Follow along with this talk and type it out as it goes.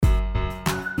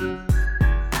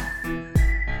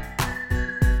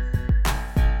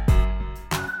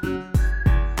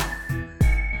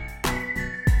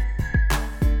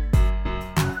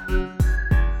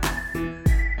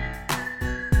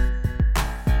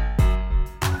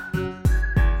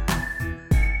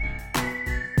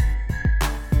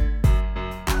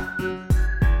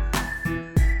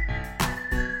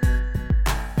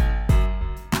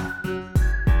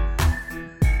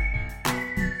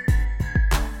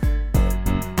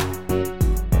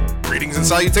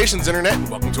Salutations, Internet, and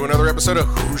welcome to another episode of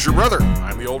Who's Your Brother?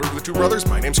 I'm the older of the two brothers.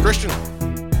 My name's Christian.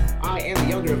 I am the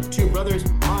younger of the two brothers.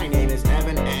 My name is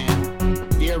Evan, and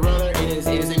dear brother, it is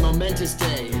a momentous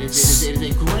day. It is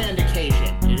a grand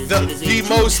occasion. The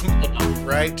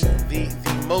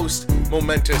most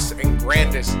momentous and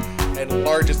grandest and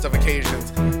largest of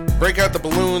occasions. Break out the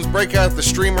balloons, break out the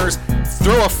streamers,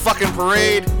 throw a fucking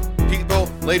parade. People,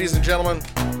 ladies and gentlemen,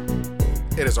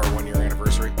 it is our 1-year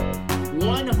anniversary.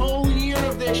 1 whole year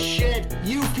of this shit.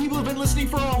 You people have been listening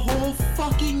for a whole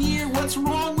fucking year. What's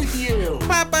wrong with you?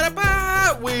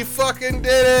 We fucking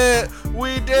did it.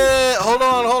 We did it. Hold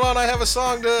on. I have a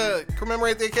song to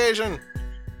commemorate the occasion.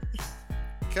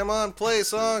 Come on, play a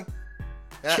song.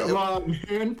 Come on,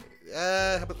 man.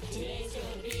 Today's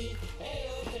gonna be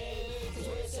A-OK, 'cause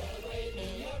we're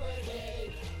celebrating your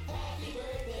birthday. Happy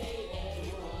birthday,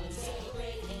 everyone,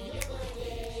 celebrating your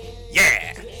birthday.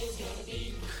 Yeah! Today's gonna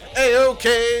be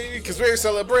A-OK, 'cause we're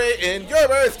celebrating your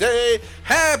birthday.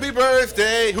 Happy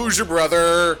birthday, who's your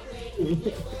brother?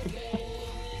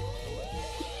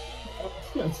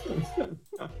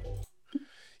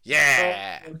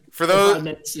 Yeah! For those...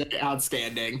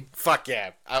 Outstanding. Fuck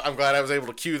yeah. I'm glad I was able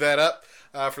to cue that up.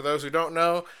 For those who don't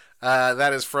know,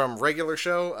 that is from Regular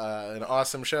Show, an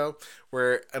awesome show,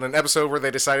 where in an episode where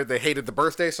they decided they hated the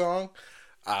birthday song,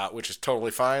 which is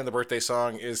totally fine. The birthday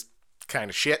song is kind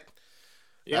of shit.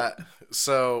 Yeah.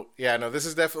 This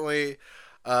is definitely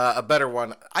a better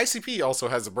one. ICP also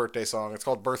has a birthday song. It's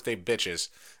called Birthday Bitches.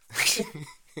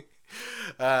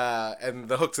 And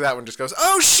the hook to that one just goes,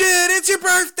 "Oh shit, it's your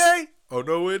birthday! Oh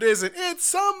no it isn't, it's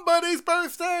somebody's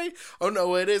birthday! Oh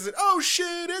no it isn't, oh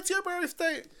shit, it's your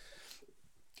birthday!"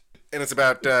 And it's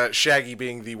about Shaggy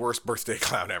being the worst birthday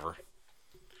clown ever.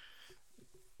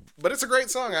 But it's a great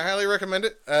song, I highly recommend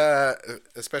it,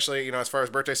 especially, as far as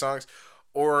birthday songs.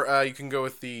 Or you can go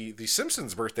with the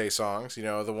Simpsons birthday songs,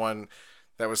 the one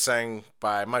that was sang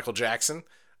by Michael Jackson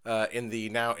in the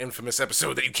now infamous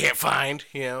episode that you can't find,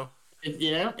 Yeah.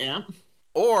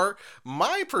 Or,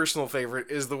 my personal favorite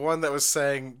is the one that was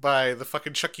sang by the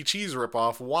fucking Chuck E. Cheese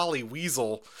ripoff, Wally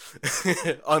Weasel,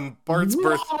 on Bart's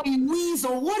birthday. Wally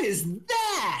Weasel, what is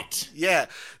that? Yeah.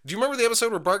 Do you remember the episode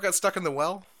where Bart got stuck in the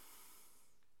well?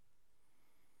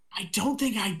 I don't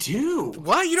think I do.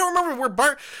 What? You don't remember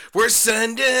where we're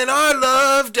sending our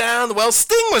love down the well?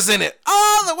 Sting was in it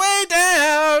all the way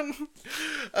down.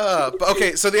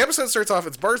 Okay, so the episode starts off,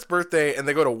 it's Bart's birthday, and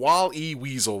they go to Wall-E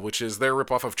Weasel, which is their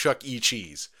ripoff of Chuck E.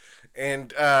 Cheese. And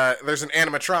there's an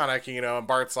animatronic, and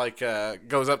Bart's like,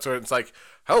 goes up to it and it's like,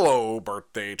 "Hello,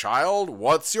 birthday child,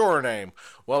 what's your name?"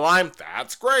 "Well,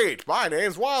 that's great, my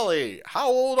name's Wally. How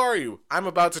old are you?" "I'm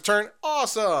about to turn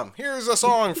awesome. Here's a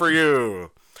song for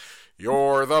you.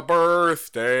 You're the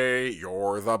birthday,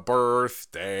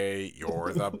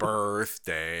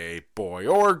 boy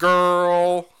or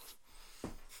girl."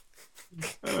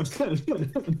 It's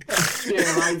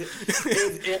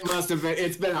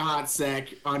been a hot sec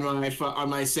on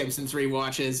my Simpsons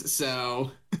rewatches, so.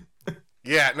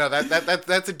 Yeah, no,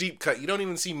 that's a deep cut. You don't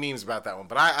even see memes about that one,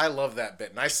 but I love that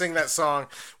bit. And I sing that song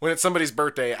when it's somebody's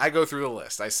birthday. I go through the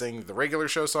list. I sing the Regular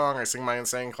Show song, I sing my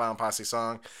Insane Clown Posse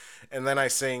song, and then I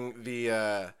sing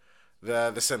the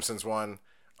Simpsons one.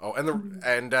 Oh,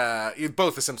 and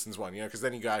both the Simpsons one, because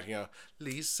then you got,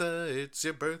 "Lisa, it's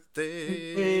your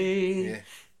birthday." Yeah.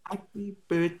 Happy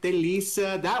birthday,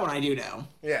 Lisa. That one I do know.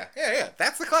 Yeah.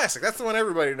 That's the classic. That's the one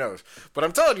everybody knows. But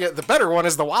I'm telling you, the better one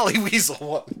is the Wally Weasel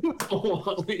one.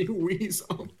 Wally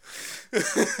Weasel.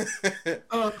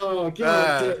 Oh,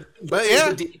 God. But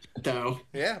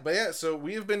yeah. So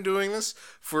we have been doing this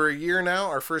for a year now.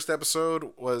 Our first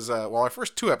episode was, our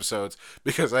first 2 episodes,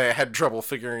 because I had trouble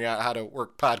figuring out how to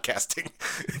work podcasting.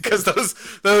 Because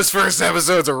those first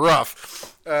episodes are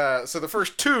rough. So the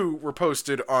first 2 were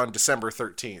posted on December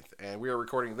 13th, and we are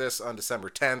recording this on December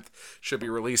 10th. Should be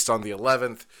released on the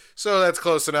 11th, so that's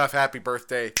close enough. Happy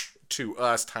birthday to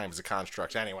us times the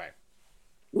construct. Anyway.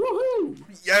 Woohoo!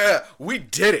 Yeah, we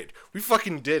did it. We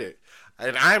fucking did it.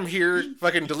 And I'm here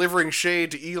fucking delivering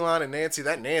shade to Elon and Nancy.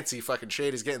 That Nancy fucking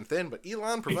shade is getting thin, but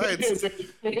Elon provides... It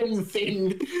is a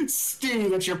thin stew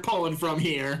that you're pulling from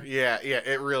here. Yeah,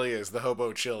 it really is. The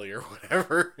hobo chili or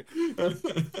whatever.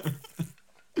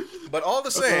 But all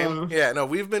the same,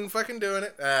 we've been fucking doing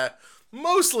it.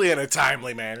 Mostly in a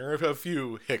timely manner, a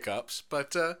few hiccups,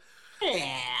 but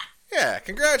yeah,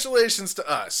 congratulations to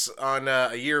us on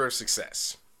a year of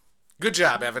success. Good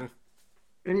job, Evan.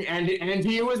 And to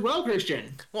you as well,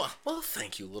 Christian. Well,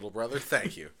 thank you, little brother.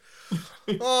 Thank you.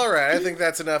 All right, I think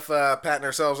that's enough patting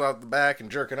ourselves on the back and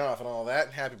jerking off and all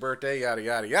that. Happy birthday, yada,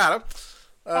 yada, yada.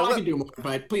 I can do more,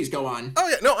 but please go on. Oh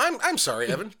yeah, no, I'm sorry,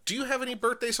 Evan. Do you have any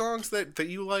birthday songs that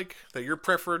you like that you're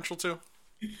preferential to?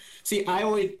 See,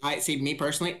 I see me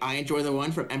personally. I enjoy the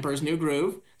one from Emperor's New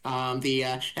Groove.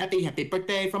 The Happy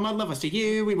Birthday from all of us to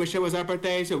you. We wish it was our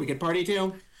birthday so we could party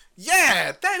too.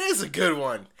 Yeah, that is a good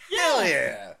one. Hell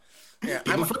yeah. Yeah,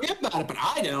 People forget about it, but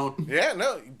I don't. Yeah,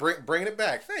 no, bringing it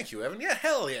back. Thank you, Evan. Yeah,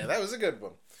 hell yeah, that was a good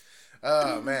one.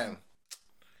 Oh man.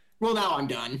 Well, now I'm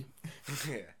done.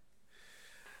 Yeah.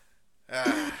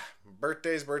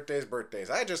 Birthdays.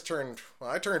 I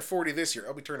turned 40 this year.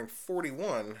 I'll be turning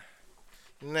 41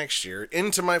 next year,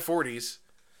 into my 40s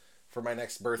for my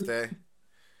next birthday.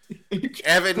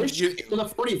 Evan, you in the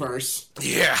 40 verse.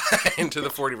 Yeah, into the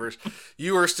 40 verse.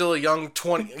 You are still a young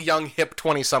hip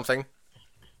 20 something.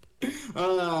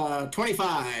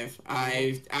 25.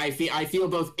 I feel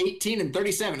both 18 and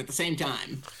 37 at the same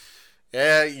time.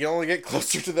 Yeah, you only get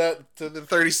closer to the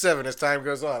 37 as time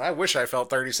goes on. I wish I felt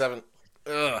 37.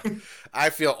 Ugh. I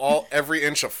feel every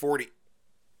inch of 40.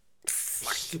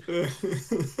 Fuck.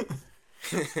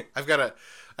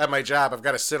 At my job, I've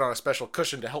got to sit on a special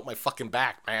cushion to help my fucking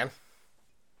back, man.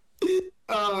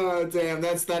 Oh, damn,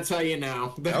 that's how you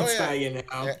know. That's how you know.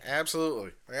 Yeah,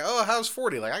 absolutely. Like, oh, how's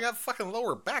 40? Like, I got fucking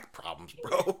lower back problems,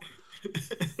 bro.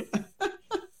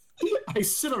 I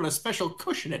sit on a special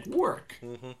cushion at work.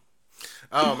 Mm-hmm.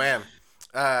 Oh, man.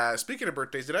 Speaking of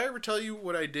birthdays, did I ever tell you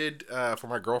what I did for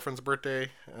my girlfriend's birthday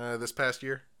this past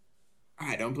year?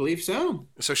 I don't believe so.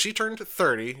 So she turned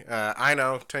 30. I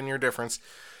know, 10-year difference.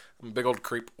 I'm a big old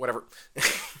creep, whatever.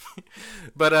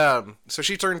 But, so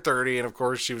she turned 30, and of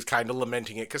course she was kind of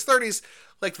lamenting it, because 30's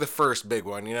like the first big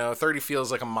one, you know? 30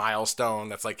 feels like a milestone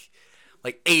that's like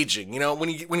aging, you know? When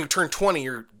you turn 20,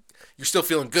 you're still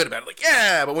feeling good about it, like,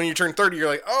 yeah, but when you turn 30, you're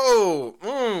like, oh,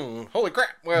 holy crap,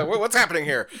 well, what's happening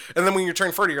here? And then when you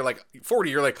turn 40, you're like,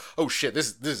 oh shit,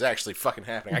 this is actually fucking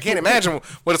happening. I can't imagine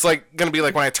what it's like gonna be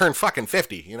like when I turn fucking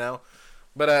 50, you know?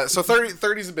 But, so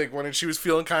 30's a big one, and she was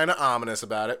feeling kind of ominous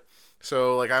about it.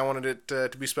 So, like, I wanted it to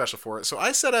be special for it. So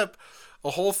I set up a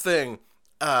whole thing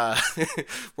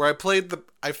where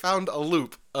I found a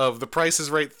loop of the Price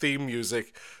is Right theme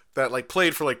music that, like,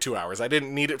 played for, like, 2 hours. I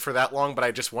didn't need it for that long, but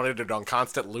I just wanted it on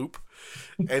constant loop.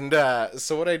 And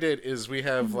so what I did is we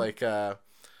have, like, her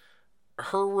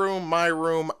room, my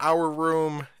room, our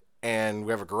room, and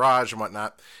we have a garage and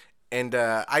whatnot. And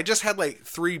I just had, like,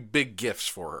 3 big gifts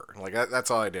for her. Like, that's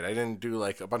all I did. I didn't do,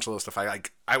 like, a bunch of little stuff. I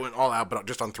went all out, but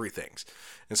just on 3 things.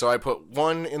 And so I put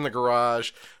 1 in the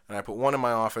garage, and I put 1 in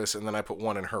my office, and then I put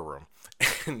 1 in her room.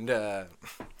 And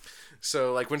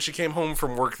so, like, when she came home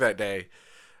from work that day,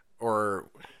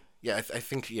 I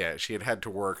think she had to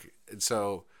work. And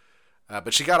so,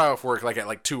 but she got off work, like, at,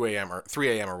 like, 2 a.m. or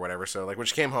 3 a.m. or whatever. So, like, when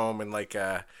she came home, and, like,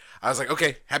 I was like,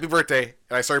 okay, happy birthday.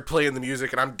 And I started playing the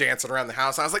music, and I'm dancing around the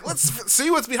house. I was like, let's see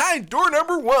what's behind door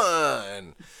number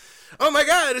 1. Oh my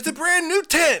God, it's a brand new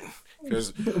tent.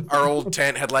 Because our old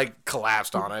tent had, like,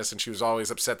 collapsed on us, and she was always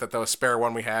upset that the spare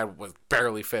one we had was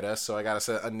barely fit us. So I got us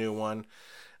a new one.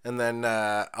 And then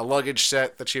a luggage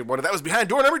set that she had wanted. That was behind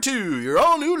door number 2. Your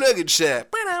all new luggage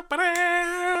set.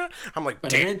 I'm like,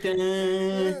 damn.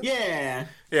 Yeah.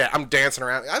 Yeah, I'm dancing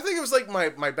around. I think it was like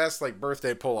my best like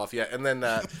birthday pull off yet. And then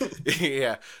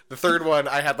yeah, the third one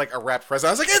I had like a wrapped present.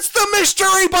 I was like, it's the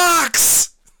mystery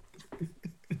box.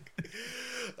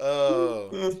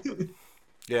 Oh.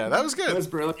 Yeah, that was good. That's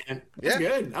brilliant. That's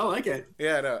good. I like it.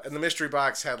 Yeah, no. And the mystery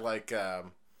box had like I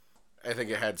think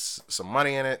it had some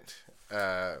money in it.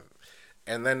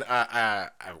 And then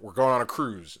we're going on a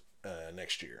cruise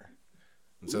next year.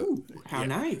 And so, ooh, how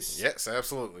nice. Yes,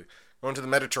 absolutely. Going to the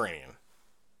Mediterranean.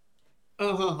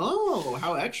 Oh,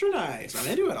 how extra nice. I'm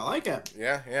into it. I like it.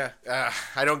 Yeah.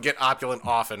 I don't get opulent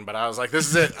often, but I was like, this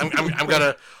is it. I'm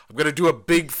gonna do a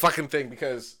big fucking thing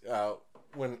because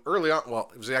when early on,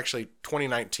 well, it was actually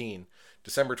 2019,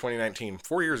 December 2019,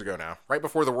 4 years ago now, right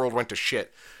before the world went to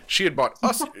shit. She bought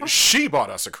us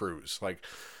a cruise, like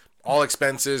all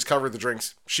expenses, covered the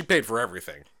drinks. She paid for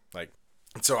everything, like.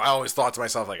 So I always thought to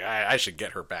myself, like, I should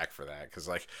get her back for that. Because,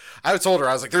 like, I told her,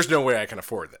 I was like, there's no way I can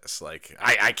afford this. Like,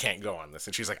 I can't go on this.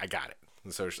 And she's like, I got it.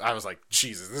 And so I was like,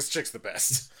 Jesus, this chick's the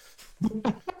best.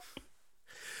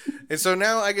 And so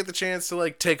now I get the chance to,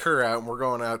 like, take her out. And we're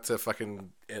going out to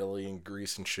fucking Italy and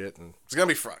Greece and shit. And it's going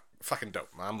to be fucking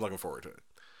dope. I'm looking forward to it.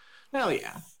 Hell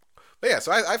yeah. But yeah,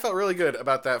 so I felt really good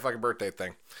about that fucking birthday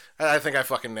thing. I think I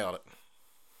fucking nailed it.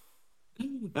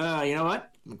 You know what?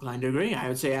 I'm inclined to agree. I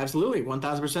would say absolutely,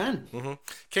 1,000%. Mm-hmm.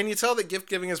 Can you tell that gift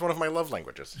giving is one of my love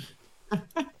languages?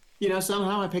 You know,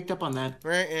 somehow I picked up on that.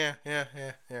 Right? Yeah.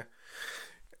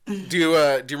 Do you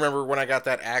remember when I got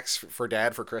that axe for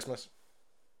Dad for Christmas?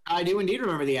 I do indeed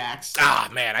remember the axe. Ah,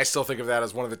 man, I still think of that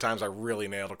as one of the times I really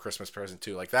nailed a Christmas present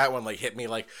too. Like that one, like hit me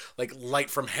like light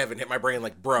from heaven, hit my brain.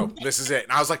 Like, bro, this is it.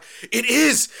 And I was like, it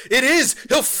is.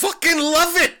 He'll fucking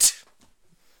love it.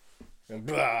 And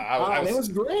blah, It was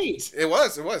great. It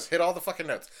was. Hit all the fucking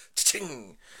notes.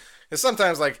 Ching. And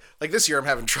sometimes, like this year, I'm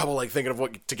having trouble like thinking of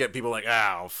what to get people. Like,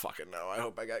 oh, fucking no. I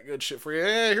hope I got good shit for you.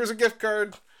 Hey, here's a gift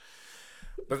card.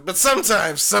 But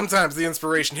sometimes the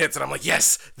inspiration hits, and I'm like,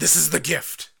 yes, this is the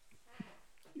gift.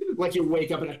 Like you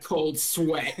wake up in a cold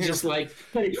sweat, just like,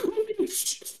 hey, the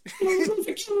gift.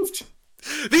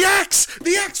 The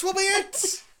axe will be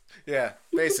it. Yeah,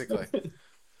 basically.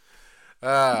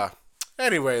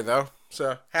 Anyway, though,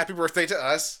 so happy birthday to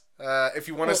us. If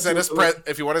you want to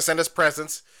send us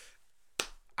presents,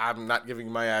 I'm not giving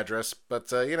you my address, but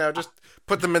just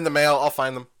put them in the mail. I'll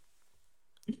find them.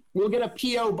 We'll get a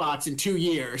P.O. box in 2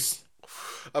 years.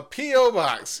 A P.O.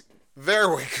 box. There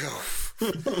we go.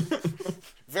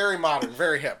 Very modern,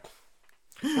 very hip.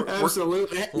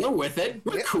 Absolutely. We're with it.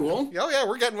 We're cool. Oh, yeah,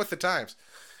 we're getting with the times.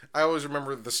 I always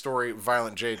remember the story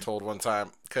Violent J told one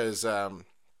time, because,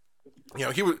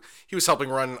 he was helping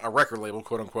run a record label,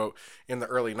 quote unquote, in the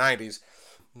early 90s.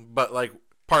 But, like,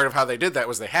 part of how they did that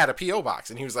was they had a P.O. box.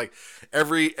 And he was like,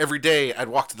 every day I'd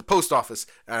walk to the post office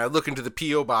and I'd look into the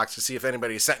P.O. box to see if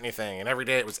anybody sent anything. And every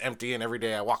day it was empty, and every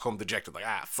day I walk home dejected, like,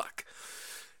 fuck.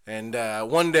 And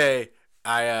one day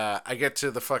I get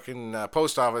to the fucking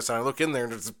post office and I look in there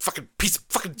and there's a fucking piece of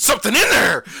fucking something in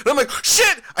there. And I'm like,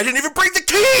 shit, I didn't even bring the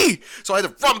key. So I had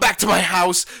to run back to my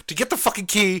house to get the fucking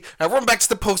key. And I run back to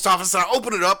the post office and I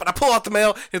open it up and I pull out the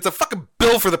mail and it's a fucking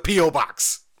bill for the P.O.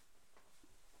 box.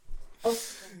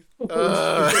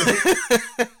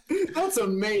 That's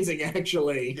amazing,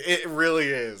 actually. It really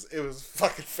is. It was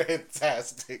fucking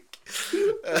fantastic.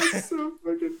 That's so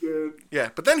fucking good. Yeah,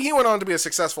 but then he went on to be a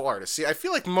successful artist. See, I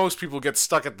feel like most people get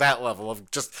stuck at that level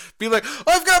of just be like, oh,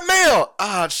 I've got mail.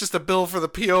 It's just a bill for the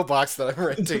P.O. box that I'm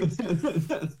renting.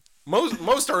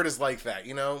 Most artists like that,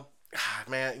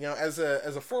 man, as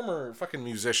a former fucking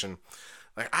musician,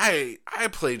 like I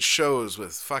played shows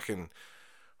with fucking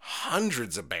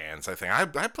hundreds of bands. I think I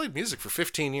played music for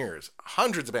 15 years,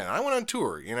 hundreds of bands. I went on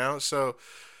tour, so,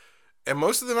 and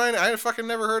most of them I fucking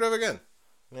never heard of again.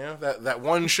 That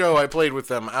one show I played with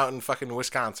them out in fucking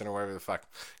Wisconsin or wherever the fuck.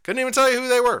 Couldn't even tell you who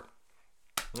they were.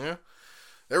 Yeah.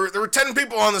 There were 10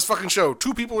 people on this fucking show.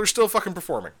 2 people are still fucking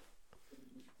performing.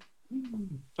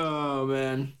 Oh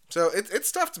man. So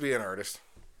it's tough to be an artist.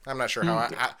 I'm not sure how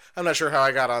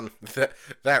I got on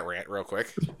that rant real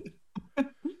quick.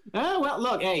 Well,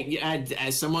 look, hey,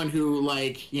 as someone who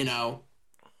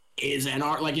is an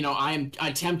art, I'm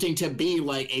attempting to be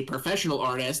like a professional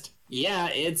artist. Yeah,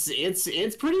 it's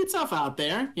pretty tough out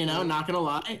there, not gonna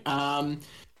lie.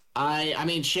 I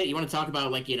mean, shit, you want to talk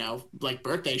about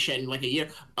birthday shit in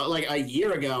a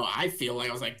year ago, I feel like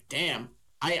I was like, damn,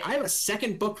 I have a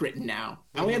second book written now.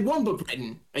 I only had one book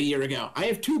written a year ago. I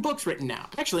have 2 books written now.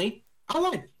 Actually, I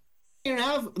lied. I didn't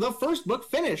have the first book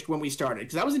finished when we started,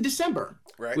 because that was in December.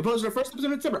 Right. We posted our first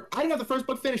episode in December. I didn't have the first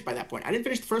book finished by that point. I didn't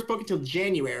finish the first book until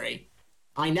January.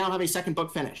 I now have a second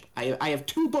book finished. I have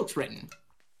 2 books written.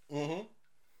 Mm-hmm.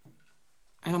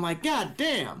 And I'm like, God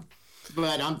damn.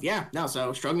 But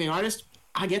so struggling artist,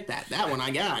 I get that. That one I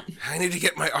got. I need to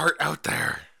get my art out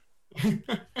there.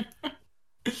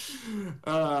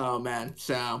 Oh man.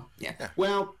 So yeah.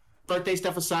 Well, birthday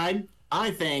stuff aside,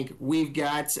 I think we've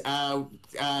got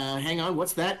hang on,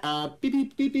 what's that? Beep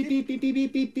beep beep beep beep beep beep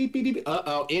beep beep beep beep beep.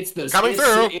 It's the coming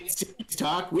through. It's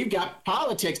talk. We've got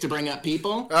politics to bring up,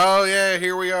 people. Oh yeah,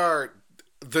 here we are.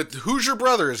 The Hoosier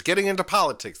Brothers getting into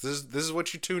politics. This is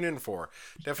what you tune in for.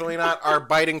 Definitely not our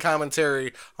biting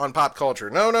commentary on pop culture.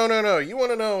 No. You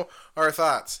want to know our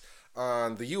thoughts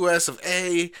on the U.S. of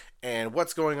A. and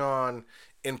what's going on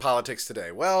in politics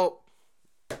today. Well,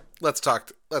 let's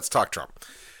talk Trump.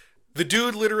 The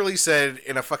dude literally said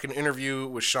in a fucking interview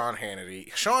with Sean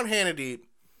Hannity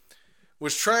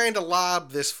was trying to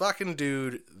lob this fucking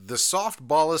dude the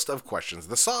softballest of questions.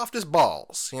 The softest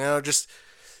balls. Just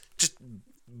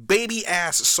baby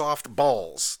ass soft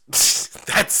balls.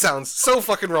 That sounds so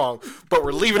fucking wrong, but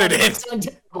we're leaving it in.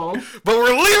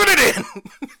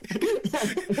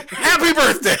 Happy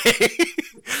birthday.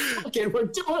 Okay, we're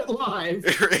doing it live.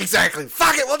 Exactly.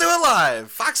 Fuck it, we'll do it live.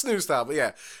 Fox News style. But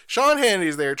yeah, Sean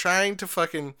Hannity's there trying to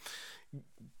fucking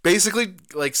basically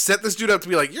set this dude up to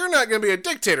be like, you're not going to be a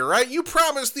dictator, right? You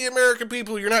promised the American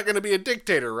people you're not going to be a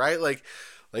dictator, right?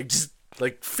 Just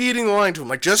feeding the line to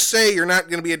him. Just say you're not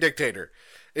going to be a dictator.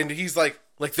 And he's like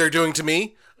they're doing to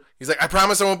me. He's like, I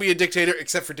promise I won't be a dictator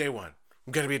except for day one.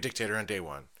 I'm going to be a dictator on day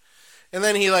one. And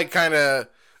then he kind of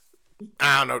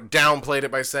I don't know, downplayed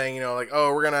it by saying, like,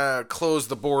 oh, we're gonna close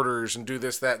the borders and do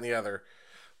this, that, and the other.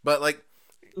 But like,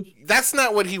 that's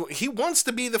not what he wants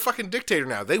to be the fucking dictator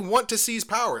now. They want to seize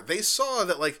power. They saw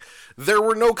that like there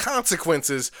were no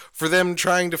consequences for them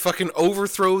trying to fucking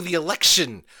overthrow the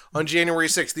election on January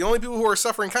 6th. The only people who are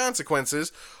suffering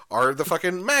consequences are the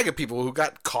fucking MAGA people who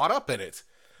got caught up in it.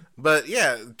 But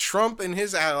yeah, Trump and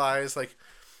his allies, like,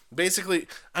 basically,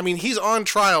 I mean, he's on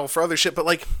trial for other shit, but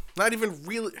like, not even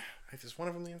really. Is one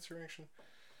of them the insurrection?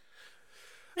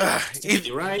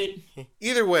 Right.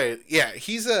 Either way, yeah,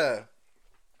 he's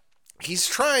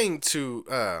trying to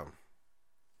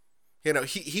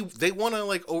they want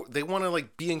to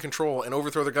like be in control and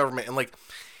overthrow the government, and like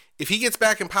if he gets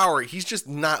back in power, he's just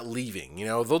not leaving.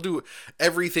 They'll do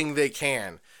everything they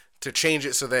can to change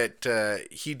it so that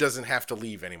he doesn't have to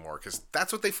leave anymore, because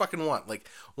that's what they fucking want. Like,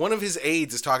 one of his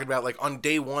aides is talking about, like, on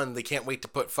day one they can't wait to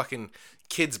put fucking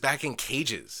kids back in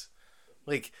cages.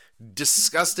 Like,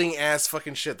 disgusting ass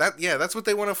fucking shit. That's what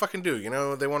they want to fucking do.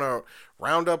 They want to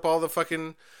round up all the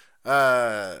fucking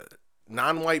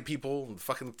non-white people and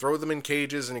fucking throw them in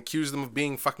cages and accuse them of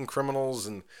being fucking criminals,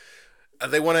 and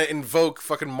they want to invoke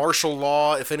fucking martial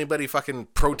law if anybody fucking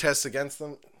protests against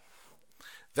them.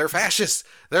 They're fascists.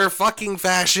 They're fucking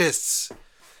fascists.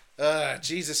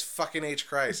 Jesus fucking H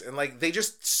Christ. And like, they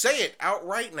just say it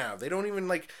outright now. They don't even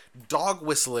like dog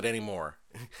whistle it anymore.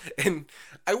 And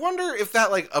I wonder if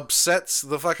that like upsets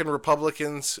the fucking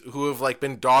Republicans who have like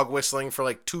been dog whistling for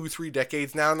like 2-3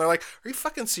 decades now, and they're like, are you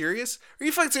fucking serious? Are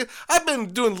you fucking serious? I've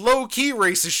been doing low key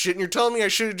racist shit and you're telling me I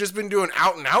should have just been doing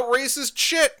out and out racist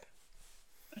shit?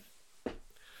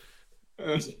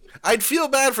 I'd feel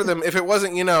bad for them if it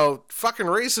wasn't, fucking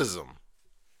racism.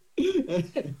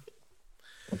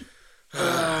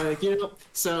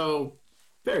 So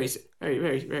very, very,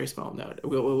 very, very small note.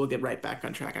 We'll get right back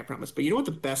on track, I promise. But you know what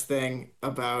the best thing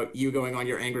about you going on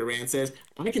your angry rants is?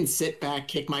 I can sit back,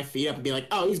 kick my feet up, and be like,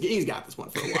 "Oh, he's got this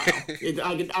one for a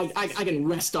while." I can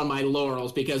rest on my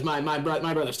laurels because my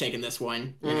brother's taking this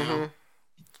one. You know.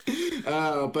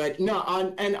 But no,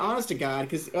 and honest to God,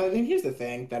 because here's the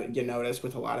thing that you notice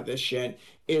with a lot of this shit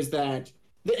is that,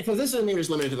 because this isn't even just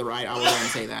limited to the right, I'll go ahead and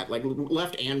say that, like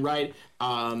left and right,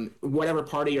 whatever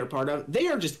party you're part of, they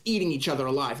are just eating each other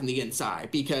alive from the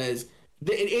inside, because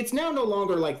it's now no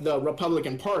longer like the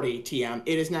Republican Party, TM.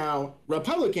 It is now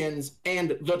Republicans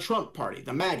and the Trump Party,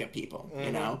 the MAGA people.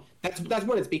 Mm-hmm. That's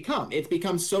what it's become. It's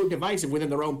become so divisive within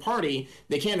their own party,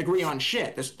 they can't agree on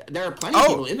shit. There are plenty of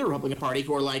people in the Republican Party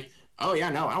who are like, oh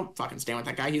yeah, no, I don't fucking stand with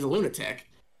that guy. He's a lunatic.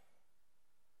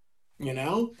 Oh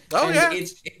and yeah.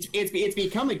 It's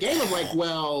become a game of like,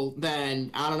 well,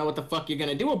 then I don't know what the fuck you're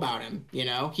gonna do about him.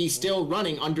 He's still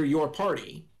running under your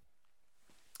party.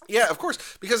 Yeah, of course,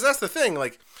 because that's the thing.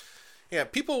 Like, yeah,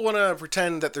 people want to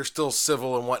pretend that they're still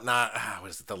civil and whatnot. What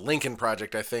is it? The Lincoln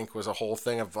Project, I think, was a whole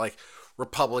thing of like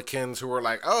Republicans who were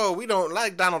like, "Oh, we don't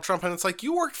like Donald Trump," and it's like,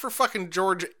 you worked for fucking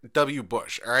George W.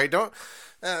 Bush, all right? Don't.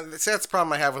 That's the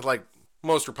problem I have with like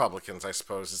most Republicans, I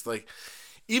suppose. Is like,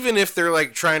 even if they're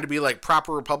like trying to be like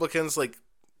proper Republicans, like,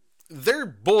 their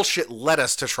bullshit led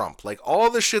us to Trump. Like, all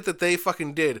the shit that they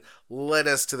fucking did led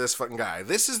us to this fucking guy.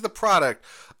 This is the product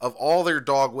of all their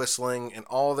dog whistling and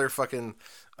all their fucking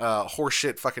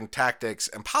horseshit fucking tactics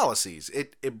and policies.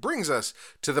 It brings us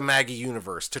to the MAGA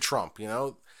universe, to Trump,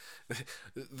 and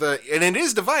it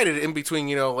is divided in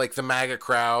between, like the MAGA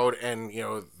crowd and,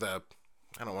 the,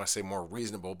 I don't want to say more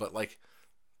reasonable, but like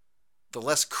the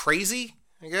less crazy,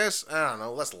 I guess. I don't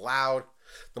know, less loud,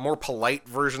 the more polite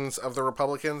versions of the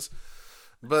Republicans.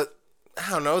 But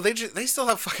I don't know, they still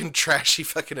have fucking trashy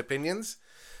fucking opinions.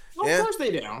 Well, yeah. Of course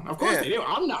they do. Of course they do.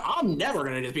 I'm never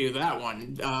gonna dispute that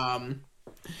one.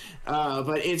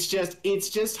 But it's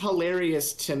just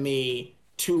hilarious to me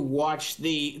to watch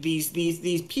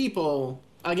these people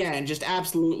again just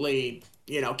absolutely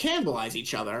cannibalize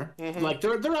each other. Mm-hmm. Like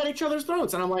they're at each other's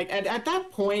throats, and I'm like, at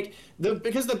that point,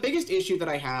 because the biggest issue that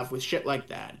I have with shit like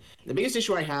that, the biggest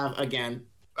issue I have again,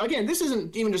 this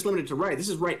isn't even just limited to right. This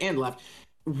is right and left.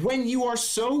 When you are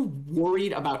so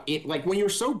worried about it, like when you're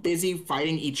so busy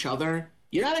fighting each other,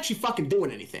 you're not actually fucking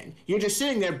doing anything. You're just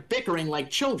sitting there bickering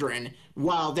like children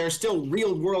while there's still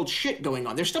real world shit going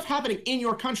on. There's stuff happening in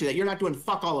your country that you're not doing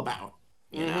fuck all about.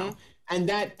 You know? And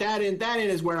that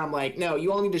is where I'm like, no,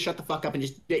 you all need to shut the fuck up and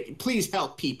just please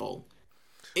help people.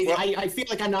 Well, I feel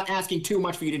like I'm not asking too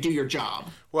much for you to do your job.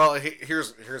 Well,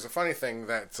 here's a funny thing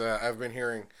that I've been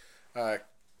hearing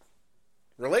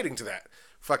relating to that.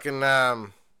 Fucking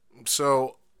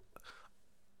so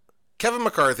Kevin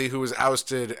McCarthy, who was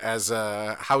ousted as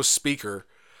a House Speaker,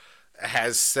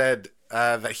 has said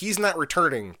that he's not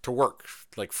returning to work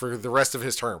like for the rest of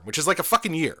his term, which is like a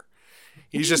fucking year.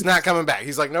 He's just not coming back.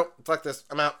 He's like, nope, fuck this,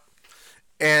 I'm out.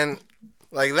 And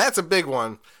like that's a big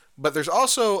one. But there's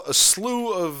also a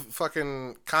slew of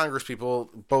fucking Congress people,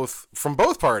 from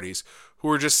both parties, who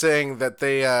are just saying that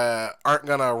they aren't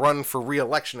gonna run for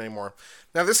re-election anymore.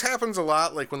 Now this happens a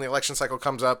lot, like when the election cycle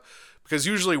comes up, because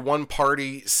usually one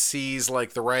party sees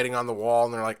like the writing on the wall,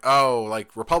 and they're like, oh,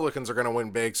 like Republicans are gonna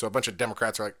win big, so a bunch of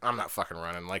Democrats are like, I'm not fucking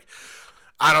running. Like,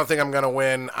 I don't think I'm gonna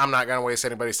win. I'm not gonna waste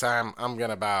anybody's time. I'm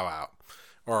gonna bow out.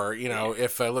 Or, you know,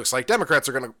 if it looks like Democrats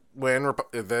are going to win,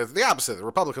 the opposite. The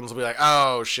Republicans will be like,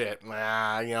 oh, shit,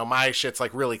 my shit's,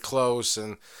 like, really close,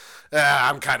 and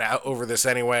I'm kind of over this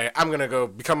anyway. I'm going to go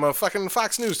become a fucking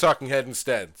Fox News talking head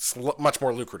instead. It's much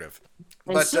more lucrative.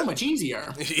 It's so much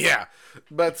easier. Yeah.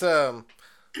 But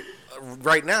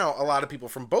right now, a lot of people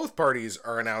from both parties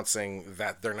are announcing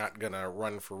that they're not going to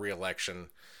run for re-election,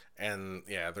 and,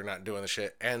 yeah, they're not doing the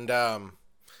shit. And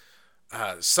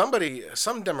some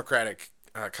Democratic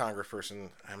congressperson,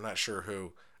 I'm not sure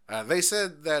who, they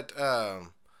said that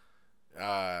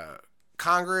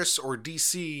Congress or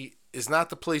DC is not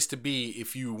the place to be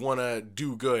if you want to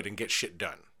do good and get shit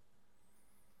done.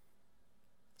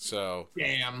 So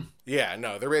damn. Yeah,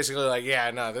 no, they're basically like,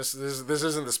 yeah, no, this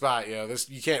isn't the spot,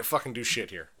 you can't fucking do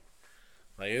shit here.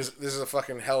 Like this is a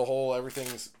fucking hellhole.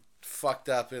 Everything's fucked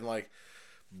up in like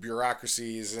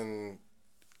bureaucracies and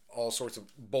all sorts of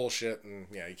bullshit, and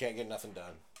yeah, you can't get nothing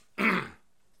done.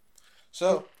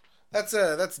 So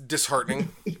that's disheartening.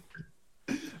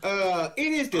 It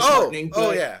is disheartening.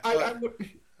 Oh yeah.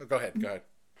 Go ahead.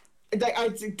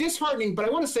 It's disheartening, but I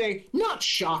want to say not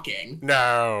shocking.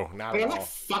 No, not at all. I'm not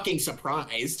fucking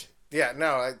surprised. Yeah,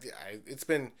 no, it's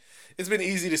been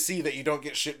easy to see that you don't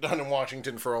get shit done in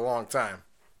Washington for a long time.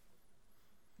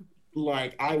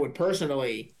 Like, I would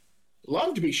personally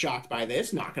love to be shocked by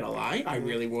this, not gonna lie. I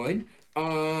really would.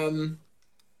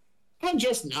 I'm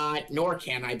just not, nor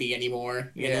can I be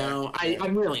anymore. You know?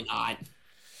 I'm really not.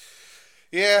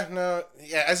 Yeah, no,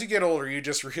 yeah, as you get older, you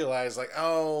just realize, like,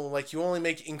 oh, like, you only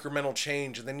make incremental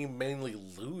change, and then you mainly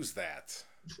lose that.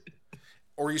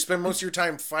 Or you spend most of your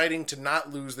time fighting to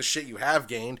not lose the shit you have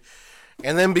gained,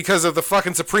 and then because of the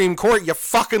fucking Supreme Court, you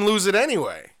fucking lose it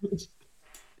anyway.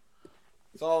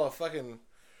 It's all a fucking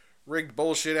rigged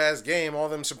bullshit-ass game. All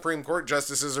them Supreme Court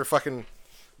justices are fucking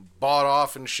bought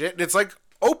off and shit. And it's like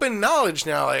open knowledge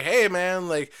now. Like, hey, man,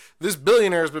 like, this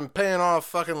billionaire's been paying off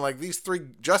fucking, like, these 3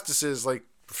 justices, like,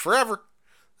 forever.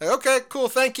 Like, okay, cool,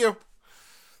 thank you.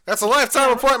 That's a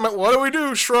lifetime appointment. What do we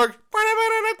do? Shrug.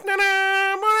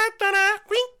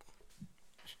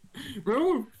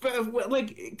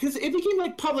 Like, because it became,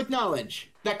 like, public knowledge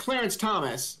that Clarence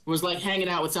Thomas was, like, hanging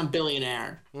out with some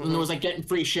billionaire and was, like, getting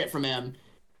free shit from him.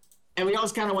 And we all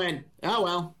just kind of went, oh,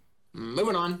 well,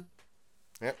 moving on.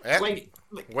 Yep. Like,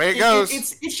 way it goes.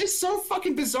 It's just so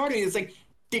fucking bizarre to me. It's like,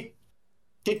 did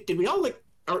we all, like,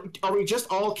 are we just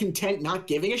all content not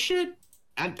giving a shit?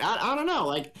 I don't know.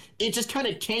 Like, it just kind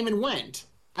of came and went.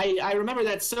 I remember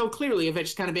that so clearly of it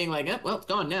just kind of being like, well, it's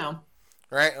gone now.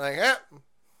 Right? Like,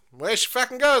 where she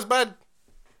fucking goes, bud.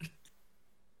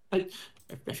 I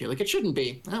feel like it shouldn't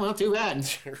be. Oh, well, too bad.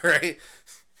 Right?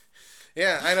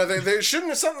 Yeah, I know. There shouldn't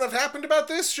have something have happened about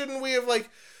this. Shouldn't we have, like,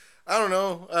 I don't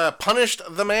know, punished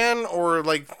the man, or,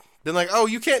 like, been like, oh,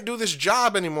 you can't do this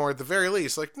job anymore at the very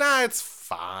least. Like, nah, it's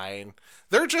fine.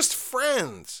 They're just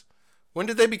friends. When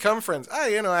did they become friends?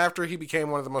 After he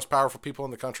became one of the most powerful people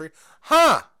in the country.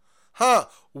 Huh.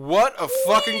 What a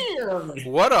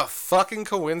fucking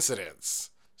coincidence.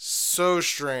 So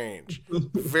strange.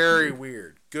 Very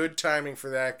weird. Good timing for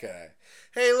that guy.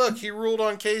 Hey, look, he ruled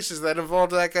on cases that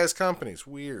involved that guy's companies.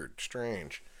 Weird.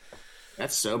 Strange.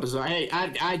 That's so bizarre. Hey,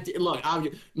 I'm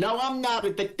not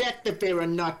a detective here or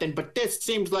nothing, but this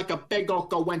seems like a big old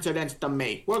coincidence to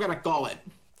me. We're gonna call it.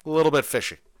 A little bit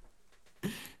fishy. I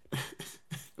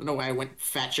don't know why I went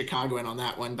fat Chicagoan on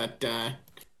that one, but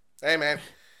hey, man.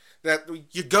 That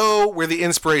you go where the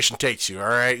inspiration takes you, all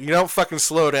right? You don't fucking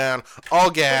slow down. All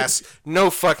gas,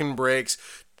 no fucking brakes.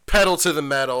 Pedal to the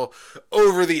metal,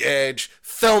 over the edge,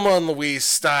 Thelma and Louise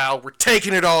style. We're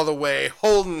taking it all the way,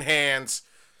 holding hands.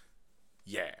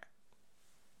 Yeah.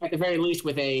 At the very least,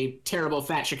 with a terrible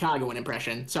fat Chicagoan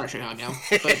impression. Sorry, Chicago,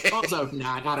 but also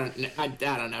not. I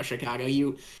don't know, Chicago.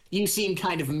 You seem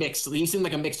kind of mixed. You seem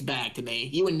like a mixed bag to me.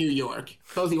 You and New York,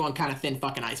 both of you on kind of thin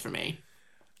fucking ice for me.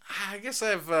 I guess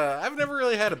I've never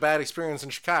really had a bad experience in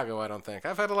Chicago. I don't think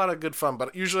I've had a lot of good fun,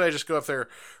 but usually I just go up there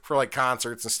for like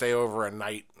concerts and stay over a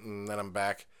night, and then I'm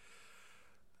back.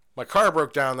 My car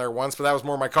broke down there once, but that was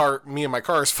more me and my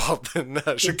car's fault than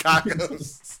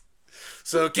Chicago's.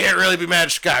 So can't really be mad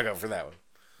at Chicago for that one.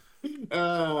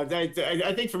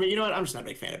 I think for me, you know what? I'm just not a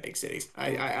big fan of big cities.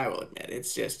 I will admit,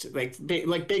 it's just like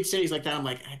big cities like that. I'm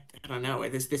like, I don't know.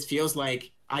 This feels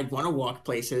like I want to walk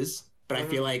places, but I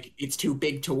feel like it's too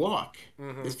big to walk.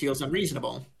 This feels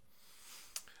unreasonable.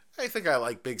 I think I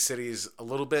like big cities a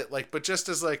little bit, like, but just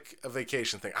as like a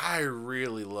vacation thing. I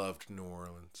really loved New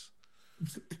Orleans.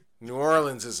 New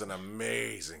Orleans is an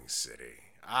amazing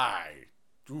city. I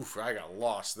got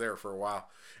lost there for a while.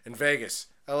 And Vegas,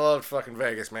 I loved fucking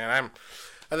Vegas, man.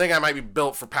 I think I might be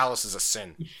built for palaces of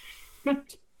sin.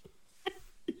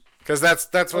 Because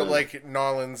that's what like New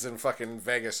Orleans and fucking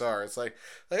Vegas are. It's like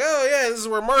oh yeah, this is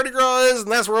where Mardi Gras is,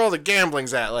 and that's where all the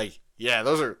gambling's at. Like yeah,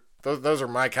 those are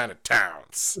my kind of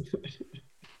towns.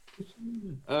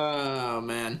 Oh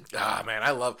man. Ah man,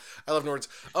 I love New Orleans.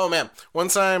 Oh man, one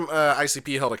time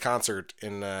ICP held a concert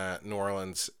in New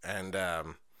Orleans, and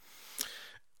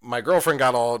my girlfriend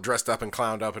got all dressed up and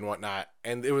clowned up and whatnot,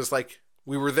 and it was like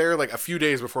we were there like a few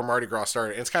days before Mardi Gras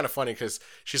started. And it's kind of funny because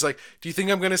she's like, "Do you think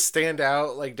I'm gonna stand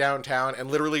out like downtown?" And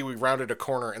literally, we rounded a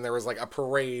corner and there was like a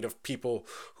parade of people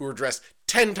who were dressed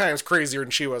 10 times crazier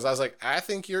than she was. I was like, "I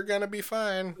think you're gonna be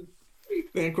fine." I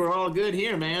think we're all good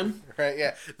here, man. Right?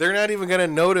 Yeah, they're not even gonna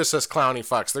notice us clowny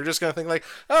fucks. They're just gonna think like,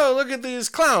 "Oh, look at these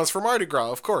clowns for Mardi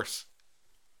Gras." Of course.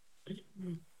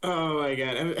 Oh my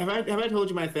god. Have I told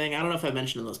you my thing? I don't know if I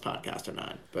mentioned in this podcast or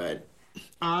not, but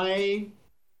I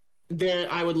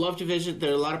I would love to visit.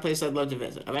 There are a lot of places I'd love to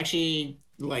visit. I'm actually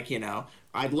like,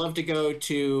 I'd love to go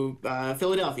to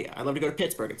Philadelphia. I'd love to go to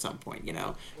Pittsburgh at some point,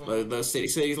 those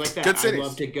cities like that. Good cities. I'd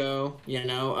love to go,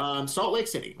 Salt Lake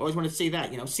City. Always wanted to see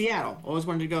that, Seattle. Always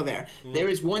wanted to go there. There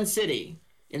is one city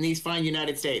in these fine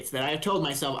United States that I have told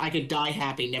myself I could die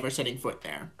happy never setting foot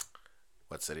there.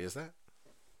 What city is that?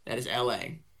 That is LA.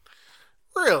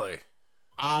 Really?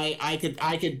 I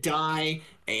could die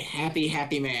a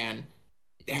happy man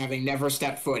having never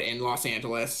stepped foot in Los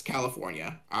Angeles,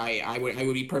 California. I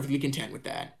would be perfectly content with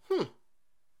that.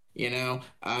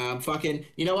 Fucking,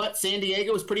 you know what? San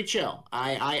Diego was pretty chill.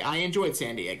 I enjoyed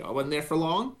San Diego. I wasn't there for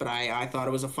long, but I thought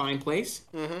it was a fine place.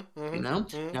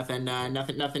 Nothing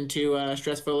too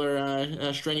stressful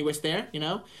or strenuous there.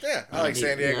 Yeah, I like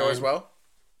San Diego as well.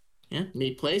 Yeah,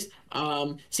 neat place.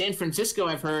 San Francisco,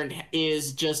 I've heard,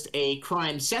 is just a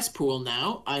crime cesspool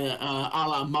now, a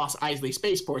la Mos Eisley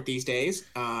Spaceport these days.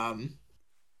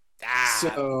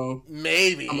 So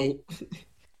maybe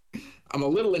I'm a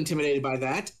little intimidated by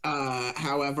that.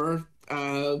 However,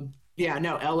 yeah,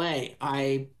 no, LA,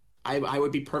 I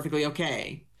would be perfectly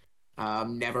okay.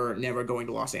 Never going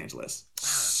to Los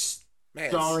Angeles.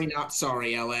 Man, sorry, not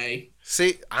sorry, LA.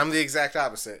 See, I'm the exact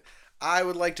opposite. I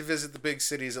would like to visit the big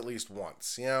cities at least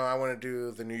once. I want to do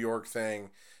the New York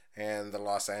thing and the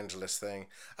Los Angeles thing.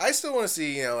 I still want to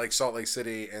see, like Salt Lake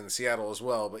City and Seattle as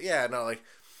well. But yeah, no, like,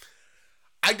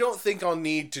 I don't think I'll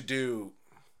need to do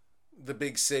the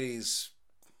big cities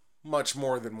much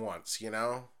more than once,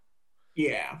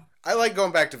 Yeah. I like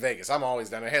going back to Vegas. I'm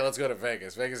always down. Hey, let's go to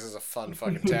Vegas. Vegas is a fun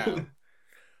fucking town.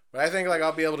 But I think, like,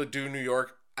 I'll be able to do New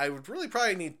York. I would really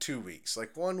probably need 2 weeks.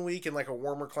 Like 1 week in like a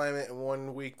warmer climate and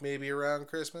 1 week maybe around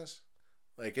Christmas.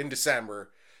 Like in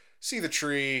December. See the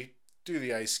tree. Do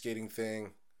the ice skating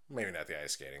thing. Maybe not the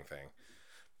ice skating thing.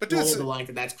 But do the line,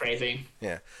 that's crazy.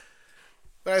 Yeah.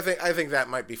 But I think that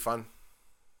might be fun.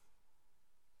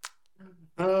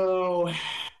 Oh,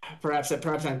 perhaps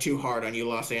I'm too hard on you,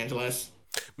 Los Angeles.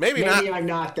 Maybe not. Maybe I'm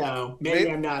not, though.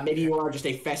 Maybe I'm not. Maybe you are just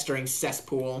a festering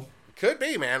cesspool. Could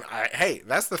be, man. Hey,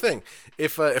 that's the thing.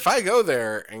 If I go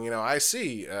there and I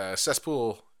see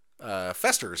cesspool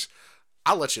festers,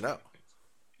 I'll let you know.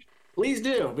 Please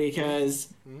do,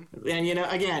 because and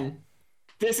again,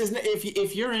 this is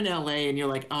if you're in LA and you're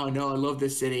like, oh no, I love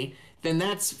this city, then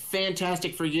that's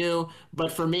fantastic for you.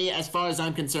 But for me, as far as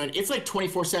I'm concerned, it's like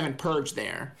 24/7 purge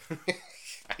there.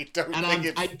 I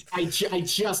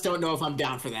just don't know if I'm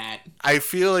down for that. I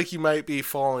feel like you might be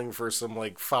falling for some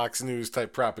like Fox News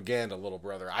type propaganda, little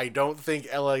brother. I don't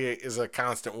think LA is a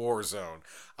constant war zone,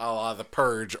 a la The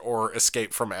Purge or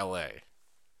Escape from LA.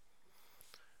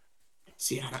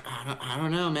 See, I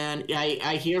don't know, man.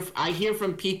 I hear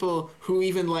from people who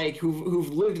even like who've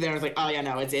lived there. It's like, oh yeah,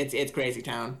 no, it's crazy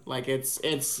town. Like it's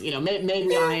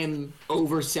maybe I am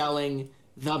overselling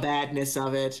the badness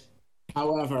of it.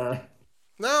 However.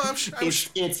 No,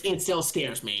 it still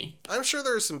scares me. I'm sure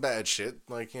there's some bad shit.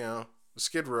 Like,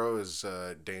 Skid Row is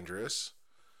dangerous.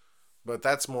 But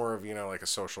that's more of, like a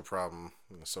social problem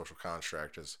and a social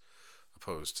construct as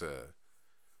opposed to,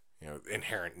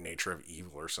 inherent nature of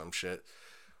evil or some shit.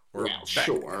 Or well,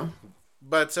 sure.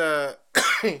 But,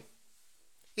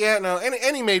 yeah, no,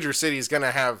 any major city is going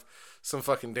to have some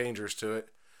fucking dangers to it.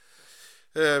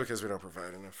 Yeah, because we don't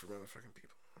provide enough for motherfucking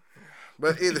people.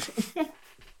 But either.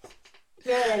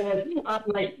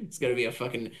 Like, it's gonna be a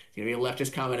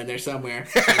leftist comment in there somewhere.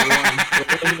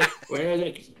 Where is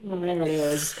it? Oh, there it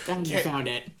is. I found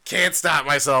it. Can't stop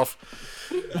myself.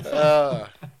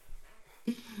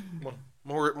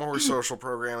 More social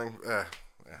programming. Yeah.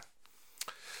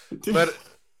 But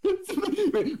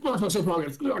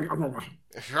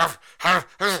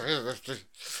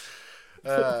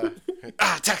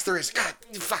tax the rich. God,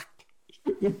 fuck.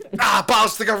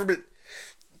 Abolish the government.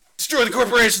 Destroy the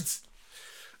corporations.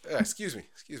 Excuse me.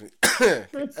 I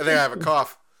think I have a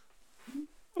cough.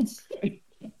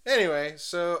 Anyway,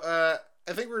 so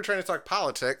I think we were trying to talk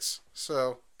politics.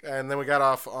 So, and then we got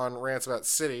off on rants about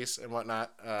cities and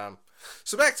whatnot.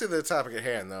 So back to the topic at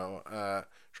hand, though.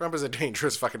 Trump is a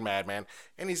dangerous fucking madman,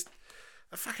 and he's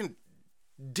a fucking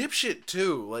dipshit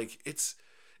too. Like, it's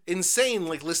insane,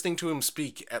 like, listening to him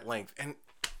speak at length. And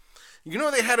you know,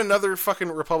 they had another fucking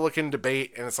Republican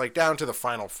debate, and it's like down to the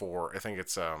final four. I think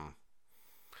it's Ron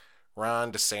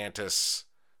DeSantis,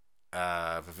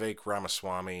 Vivek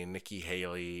Ramaswamy, Nikki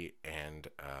Haley, and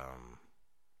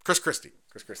Chris Christie.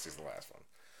 Chris Christie's the last one.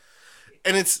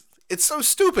 And it's so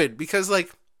stupid because,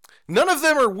 like, none of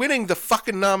them are winning the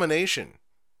fucking nomination.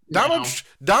 No.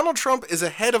 Donald Trump is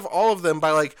ahead of all of them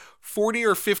by like 40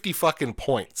 or 50 fucking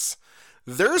points.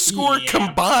 Their score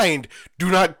combined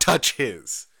do not touch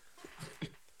his.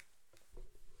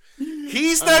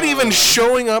 He's not even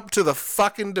showing up to the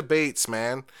fucking debates,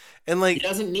 man. And like, he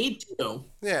doesn't need to.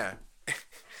 Yeah.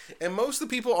 And most of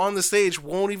the people on the stage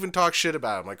won't even talk shit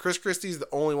about him. Like, Chris Christie's the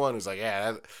only one who's like,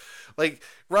 yeah, like,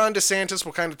 Ron DeSantis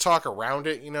will kind of talk around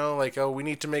it, you know, like, oh, we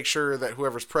need to make sure that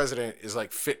whoever's president is,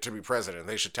 like, fit to be president.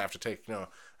 They should have to take, you know,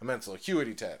 a mental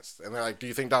acuity test. And they're like, do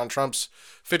you think Donald Trump's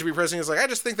fit to be president? He's like, I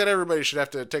just think that everybody should have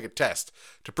to take a test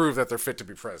to prove that they're fit to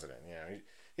be president. You know,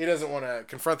 he doesn't want to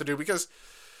confront the dude because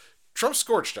Trump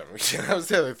scorched him. That was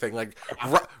the other thing. Like,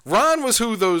 Ron was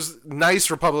who those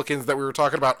nice Republicans that we were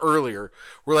talking about earlier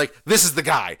were like, this is the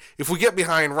guy. If we get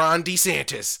behind Ron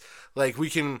DeSantis, like, we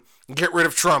can get rid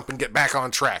of Trump and get back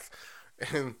on track.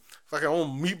 And fucking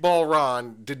old meatball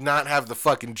Ron did not have the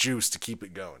fucking juice to keep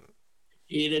it going.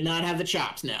 He did not have the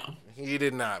chops, no. He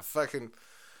did not. Fucking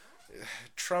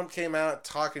Trump came out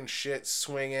talking shit,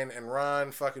 swinging, and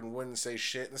Ron fucking wouldn't say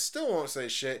shit and still won't say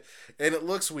shit, and it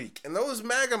looks weak. And those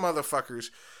MAGA motherfuckers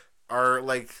are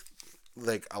like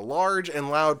a large and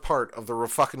loud part of the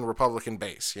fucking Republican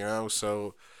base, you know?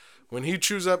 So when he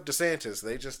chews up DeSantis,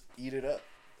 they just eat it up.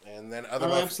 And then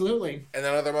absolutely. And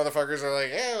then other motherfuckers are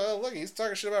like, yeah, well, look, he's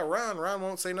talking shit about Ron. Ron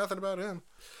won't say nothing about him.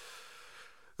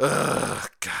 Ugh,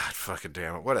 God fucking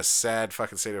damn it. What a sad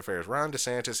fucking state of affairs. Ron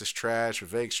DeSantis is trash.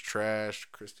 Vivek's trash.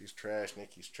 Christie's trash.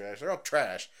 Nikki's trash. They're all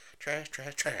trash.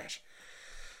 Trash.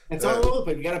 It's all over,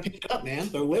 but you gotta pick it up, man.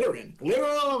 They're littering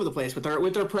all over the place with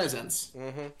their presence.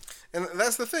 Mm-hmm. And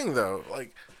that's the thing, though.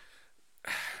 Like,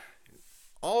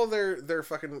 all their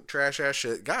fucking trash ass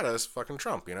shit got us fucking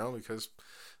Trump, you know, because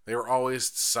they were always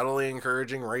subtly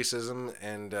encouraging racism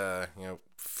and you know,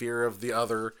 fear of the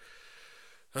other,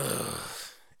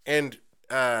 and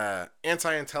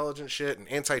anti-intelligent shit and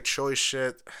anti-choice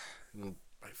shit, and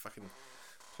by fucking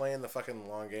playing the fucking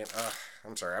long game.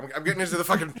 I'm sorry, I'm getting into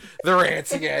the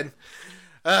rants again.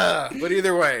 But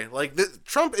either way, like,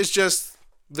 Trump is just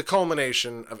the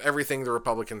culmination of everything the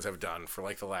Republicans have done for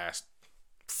like the last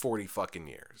 40 fucking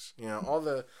years. You know,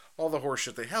 all the horse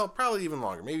shit they held, probably even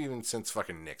longer, maybe even since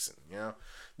fucking Nixon, you know?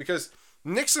 Because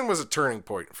Nixon was a turning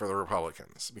point for the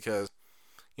Republicans, because,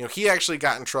 you know, he actually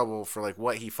got in trouble for like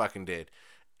what he fucking did.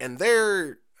 And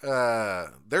their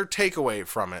takeaway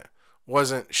from it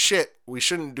wasn't shit, we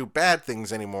shouldn't do bad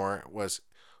things anymore. It was,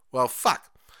 well, fuck.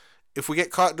 If we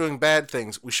get caught doing bad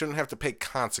things, we shouldn't have to pay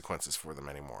consequences for them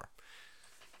anymore.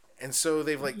 And so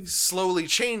they've like slowly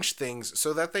changed things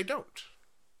so that they don't.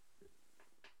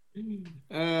 You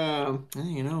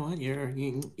know what? You're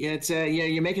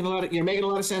making a lot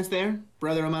of sense there,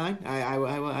 brother of mine.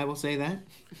 I will say that.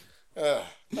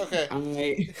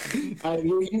 Okay.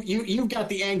 You've got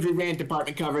the angry rant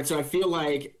department covered, so I feel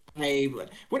like here's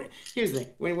the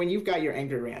thing. When you've got your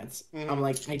angry rants, I'm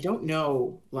like, I don't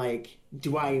know, like,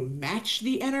 do I match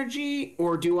the energy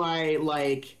or do I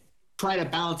like try to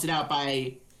balance it out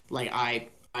by like I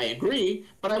agree,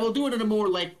 but I will do it in a more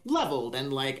like leveled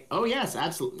and like, oh yes,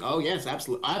 absolutely,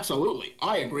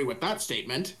 I agree with that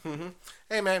statement. Mm-hmm.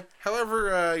 Hey man,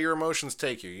 however your emotions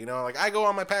take you, you know, like I go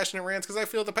on my passionate rants because I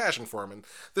feel the passion for them, and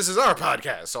this is our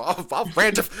podcast, so I'll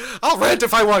rant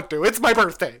if I want to. It's my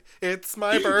birthday,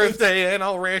 and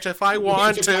I'll rant if I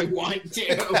want to.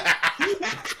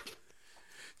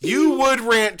 You would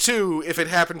rant too if it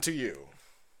happened to you.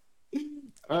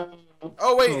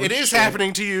 Oh, wait, it is shit.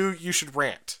 happening to you. You should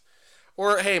rant.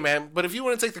 Or, hey, man, but if you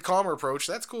want to take the calmer approach,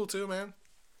 that's cool too, man.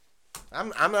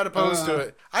 I'm not opposed to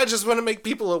it. I just want to make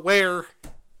people aware.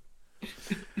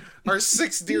 Our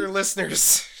 6 dear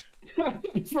listeners.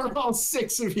 For all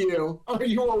 6 of you, are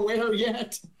you aware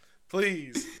yet?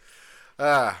 Please.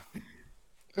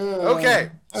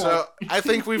 Okay, so I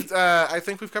think we've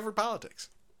covered politics.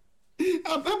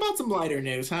 How about some lighter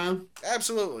news, huh?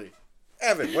 Absolutely.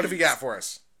 Evan, what have you got for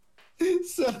us?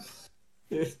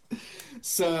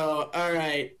 So all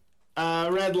right.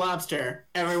 Red Lobster,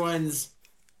 everyone's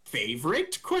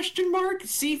favorite question mark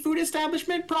seafood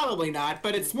establishment? Probably not,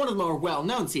 but it's one of the more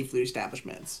well-known seafood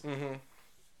establishments.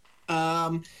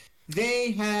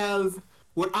 They have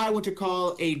what I want to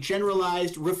call a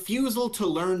generalized refusal to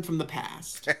learn from the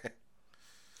past. So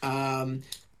I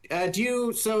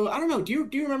don't know. Do you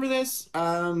remember this?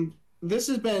 This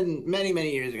has been many,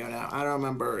 many years ago now. I don't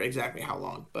remember exactly how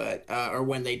long, but or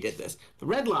when they did this. The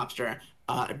Red Lobster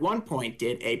at one point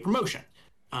did a promotion,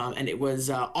 and it was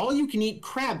all-you-can-eat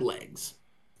crab legs.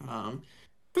 For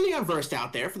the unversed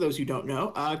out there, for those who don't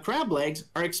know, crab legs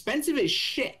are expensive as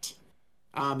shit.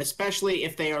 Especially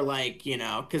if they are like,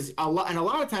 because a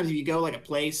lot of times if you go like a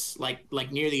place like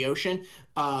near the ocean,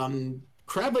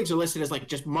 crab legs are listed as like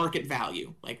just market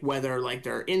value, like whether like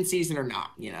they're in season or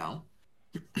not,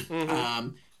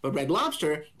 But Red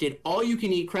Lobster did all you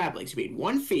can eat crab legs. You paid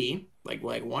one fee, like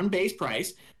one base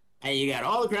price, and you got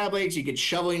all the crab legs you could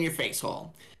shovel in your face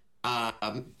hole.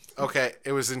 Okay,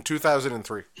 it was in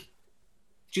 2003.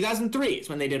 2003 is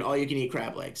when they did all you can eat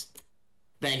crab legs.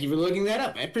 Thank you for looking that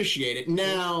up. I appreciate it.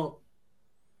 Now,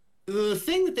 the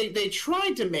thing that they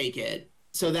tried to make it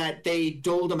so that they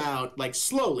doled them out like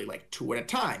slowly, like 2 at a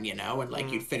time, and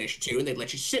like you'd finish 2 and they'd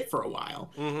let you sit for a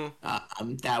while.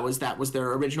 That was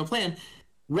their original plan.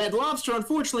 Red Lobster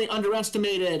unfortunately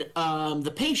underestimated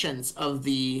the patience of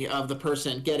the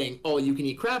person getting all you can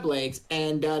eat crab legs,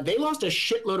 and they lost a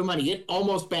shitload of money. It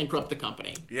almost bankrupted the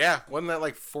company. Yeah, wasn't that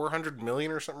like 400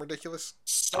 million or something ridiculous?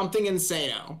 Something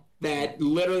insano that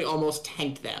literally almost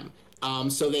tanked them.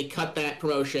 So they cut that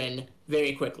promotion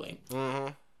very quickly.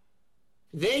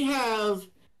 They have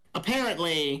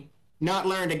apparently not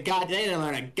learned they didn't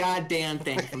learn a goddamn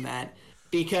thing from that,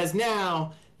 because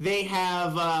now they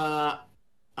have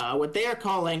what they are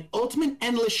calling Ultimate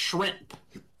Endless Shrimp.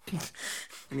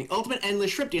 And the Ultimate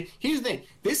Endless Shrimp deal. Here's the thing.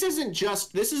 This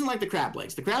isn't like the crab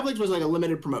legs. The crab legs was like a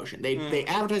limited promotion. They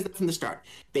advertised that from the start.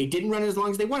 They didn't run it as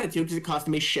long as they wanted to because it cost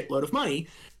them a shitload of money.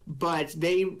 But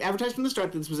they advertised from the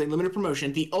start that this was a limited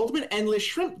promotion. The Ultimate Endless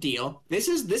Shrimp deal. This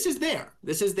is there.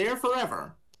 This is there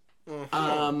forever.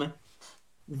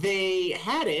 They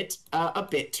had it a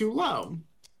bit too low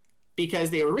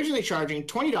because they were originally charging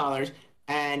 $20,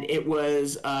 and it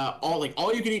was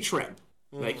all you can eat shrimp.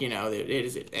 Like, it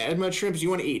is as much shrimp as you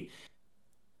want to eat.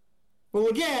 Well,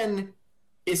 again,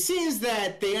 it seems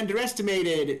that they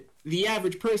underestimated the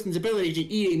average person's ability to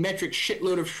eat a metric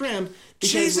shitload of shrimp.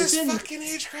 Jesus fucking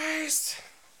H Christ!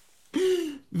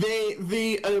 The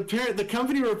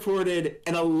company reported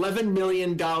an $11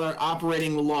 million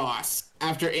operating loss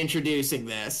after introducing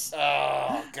this.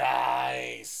 Oh,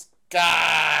 guys!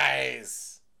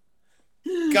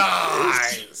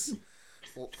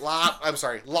 I'm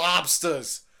sorry,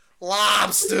 lobsters.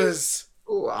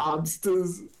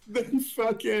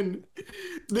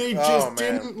 They just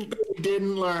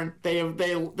didn't learn. They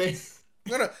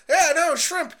No,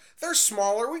 shrimp. They're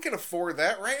smaller. We can afford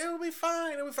that, right? It'll be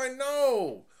fine.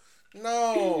 No,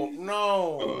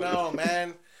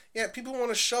 man. Yeah, people want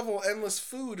to shovel endless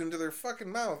food into their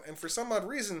fucking mouth, and for some odd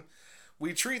reason,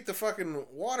 we treat the fucking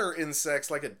water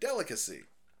insects like a delicacy.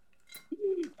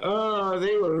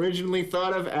 They were originally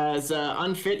thought of as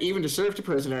unfit even to serve to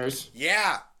prisoners.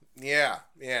 Yeah.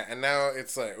 And now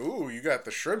it's like, ooh, you got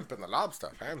the shrimp and the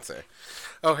lobster, fancy.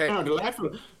 Oh, hey. Oh,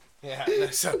 delightful. Yeah.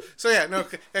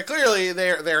 Clearly they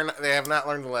have not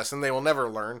learned the lesson. They will never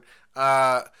learn.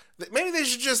 Maybe they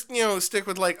should just stick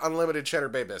with like unlimited Cheddar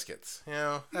Bay biscuits.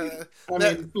 The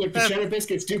Cheddar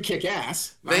biscuits do kick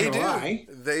ass. They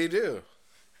do.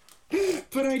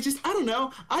 But I don't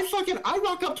know. I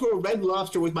rock up to a Red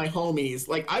Lobster with my homies.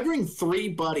 Like, I bring 3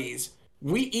 buddies.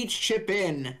 We each chip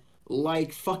in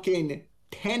like fucking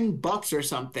 $10 or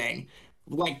something.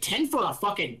 Like 10 for a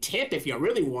fucking tip if you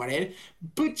really wanted.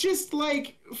 But just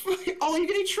like, all you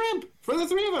can eat shrimp for the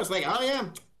 3 of us. Like, oh yeah,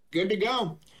 good to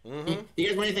go. You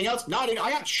guys want anything else? No, dude,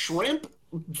 I got shrimp,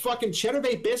 fucking Cheddar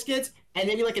Bay biscuits, and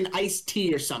maybe like an iced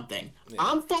tea or something. Yeah.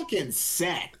 I'm fucking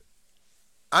set.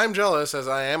 I'm jealous as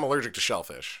I am allergic to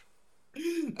shellfish.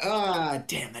 Damn,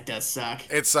 that does suck.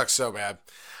 It sucks so bad.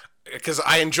 Because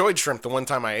I enjoyed shrimp the one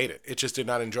time I ate it. It just did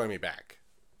not enjoy me back.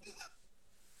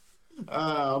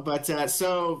 As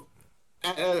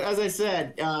I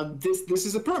said, this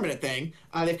is a permanent thing.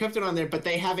 They've kept it on there, but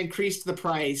they have increased the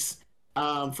price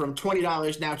from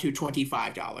 $20 now to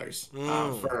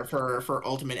 $25 for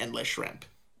Ultimate Endless Shrimp.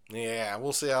 Yeah,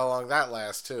 we'll see how long that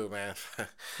lasts too, man.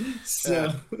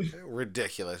 So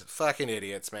Ridiculous. Fucking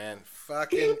idiots, man.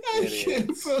 Fucking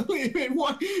idiots. I can't believe it.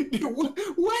 When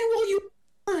will you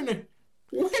learn?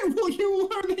 When will you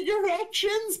learn that your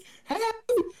actions have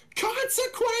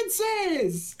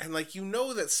consequences? And like, you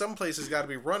know that some places got to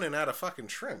be running out of fucking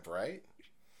shrimp, right?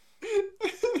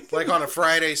 Like on a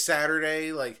Friday,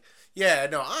 Saturday, like, yeah,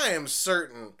 no, I am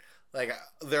certain. Like,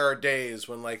 there are days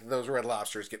when, like, those Red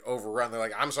Lobsters get overrun. They're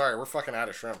like, I'm sorry, we're fucking out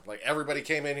of shrimp. Like, everybody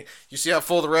came in. You see how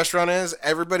full the restaurant is?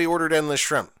 Everybody ordered endless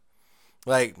shrimp.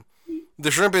 Like,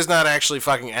 the shrimp is not actually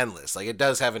fucking endless. Like, it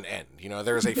does have an end. You know,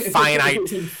 there's a finite...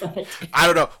 I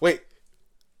don't know. Wait.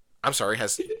 I'm sorry.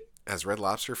 Has Red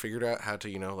Lobster figured out how to,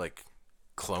 you know, like,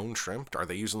 clone shrimp? Are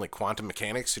they using, like, quantum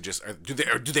mechanics to just... do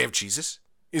they have Jesus?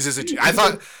 Is this a... I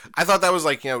thought that was,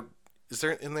 like, you know... Is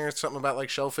there in there something about like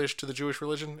shellfish to the Jewish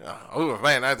religion? Oh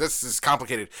man, this is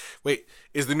complicated. Wait,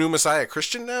 is the new Messiah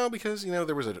Christian now? Because you know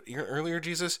there was an earlier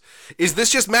Jesus. Is this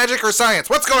just magic or science?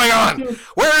 What's going on?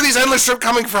 Where are these endless shrimp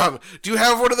coming from? Do you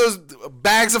have one of those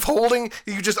bags of holding?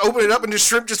 You just open it up and just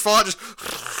shrimp just fall out, just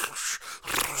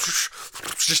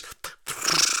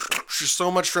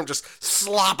so much shrimp just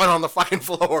slopping on the fucking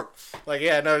floor. Like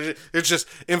yeah, no, it's just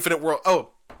infinite world.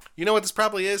 Oh. You know what this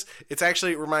probably is? It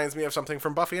reminds me of something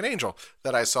from Buffy and Angel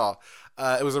that I saw.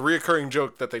 It was a reoccurring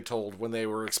joke that they told when they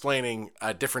were explaining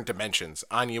different dimensions.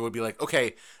 Anya would be like,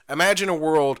 okay, imagine a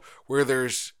world where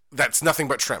that's nothing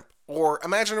but shrimp. Or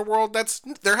imagine a world that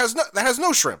has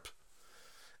no shrimp.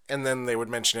 And then they would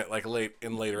mention it like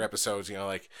in later episodes, you know,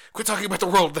 like, quit talking about the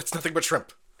world that's nothing but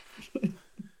shrimp.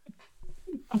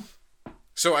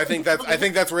 So I think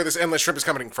that's where this endless shrimp is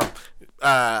coming from.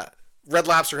 Red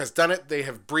Lobster has done it. They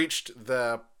have breached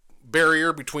the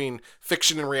barrier between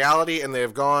fiction and reality, and they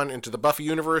have gone into the Buffy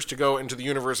universe to go into the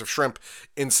universe of shrimp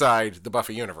inside the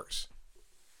Buffy universe.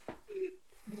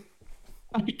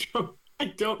 I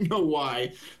don't know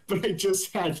why, but I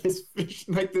just had this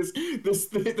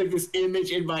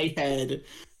image in my head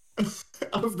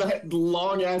of that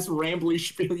long ass rambly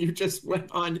spiel you just went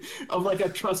on of like a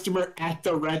customer at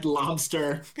the Red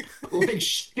Lobster, like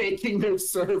shaking their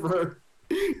server.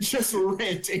 Just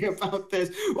ranting about this.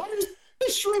 Where is the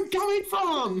shrimp coming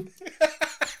from?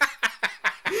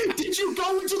 Did you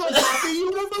go into the Buffy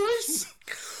universe?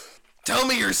 Tell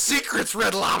me your secrets,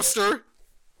 Red Lobster.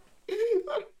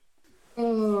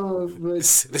 Oh, the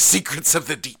secrets of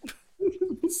the deep.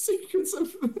 the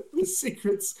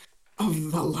secrets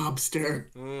of the lobster.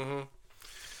 Mm-hmm.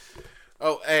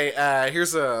 Oh, hey,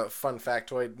 here's a fun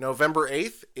factoid. November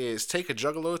 8th is Take a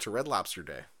Juggalo to Red Lobster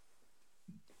Day.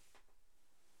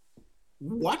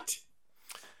 What?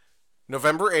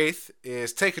 November 8th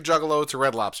is Take a Juggalo to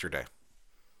Red Lobster Day.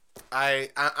 I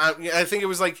think it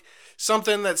was like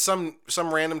something that some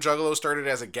random juggalo started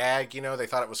as a gag, you know, they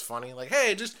thought it was funny. Like,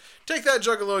 hey, just take that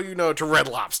juggalo, you know, to Red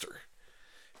Lobster.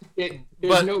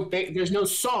 There's no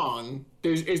song.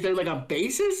 Is there like a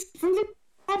basis for the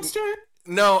lobster?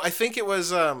 No, I think it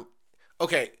was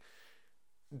okay.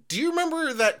 Do you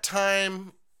remember that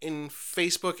time in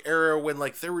Facebook era when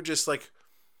like there were just like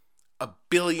a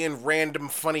billion random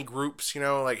funny groups, you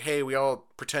know, like, hey, we all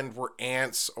pretend we're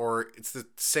ants, or it's the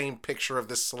same picture of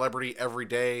this celebrity every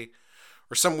day,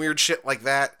 or some weird shit like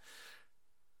that?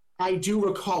 I do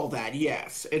recall that,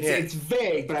 yes. It's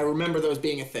vague, but I remember those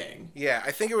being a thing. Yeah, I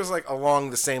think it was like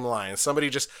along the same line. Somebody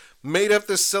just made up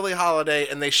this silly holiday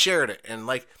and they shared it, and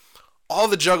like all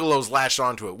the juggalos latched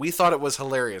onto it. We thought it was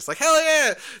hilarious. Like, hell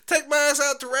yeah, take my ass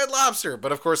out to Red Lobster.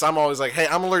 But of course, I'm always like, hey,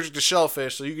 I'm allergic to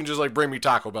shellfish, so you can just like bring me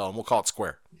Taco Bell and we'll call it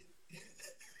square.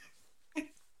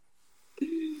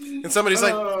 And somebody's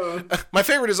like, my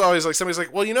favorite is always like, somebody's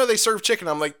like, well, you know, they serve chicken.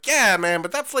 I'm like, yeah, man,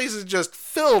 but that place is just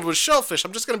filled with shellfish.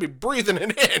 I'm just going to be breathing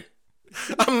it in.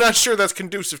 I'm not sure that's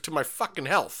conducive to my fucking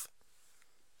health.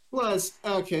 Plus,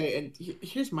 okay, and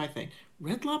here's my thing.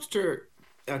 Red Lobster...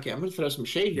 Okay, I'm going to throw some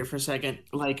shade here for a second.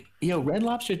 Like, Red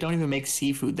Lobster don't even make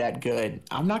seafood that good.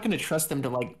 I'm not going to trust them to,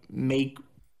 like, make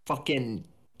fucking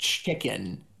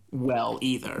chicken well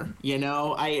either. You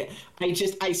know? I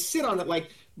sit on it like,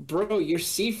 bro, your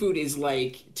seafood is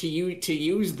like, to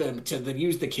use the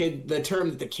term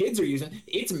that the kids are using,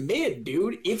 it's mid,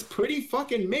 dude. It's pretty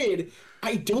fucking mid.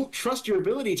 I don't trust your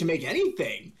ability to make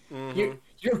anything. Mm-hmm.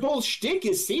 Your whole shtick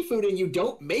is seafood and you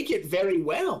don't make it very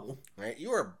well. Right? You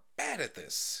are bad at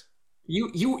this.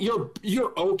 You're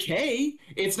okay.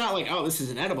 It's not like, oh, this is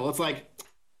inedible. It's like,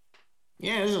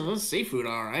 yeah, this is seafood,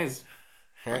 all right.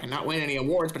 I'm not winning any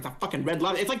awards, but it's a fucking Red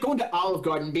Lobster. It's like going to Olive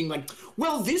Garden and being like,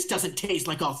 well, this doesn't taste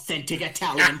like authentic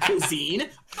Italian cuisine.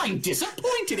 I'm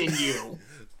disappointed in you.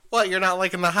 What, you're not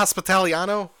liking the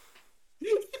Hospitaliano?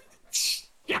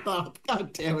 Shut up.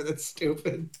 God damn it, that's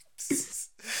stupid.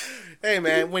 Hey,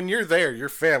 man, when you're there, you're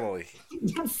family.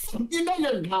 You know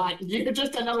you're not. You're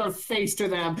just another face to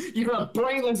them. You're a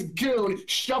brainless goon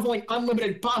shoveling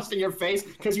unlimited pasta in your face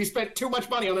because you spent too much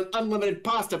money on an unlimited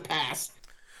pasta pass.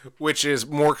 Which is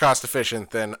more cost efficient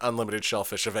than unlimited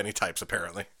shellfish of any types,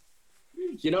 apparently.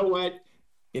 You know what?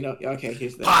 Okay,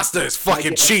 here's the... Pasta is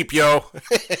fucking cheap, yo!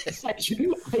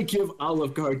 I give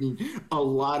Olive Garden a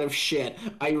lot of shit.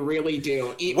 I really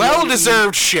do.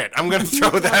 Well-deserved shit. I'm gonna throw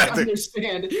that out there.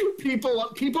 Understand. People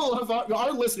of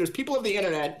our listeners, people of the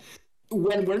internet,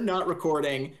 when we're not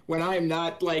recording, when I'm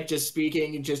not like just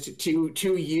speaking just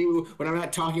to you, when I'm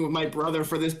not talking with my brother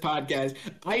for this podcast,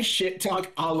 I shit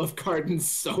talk Olive Garden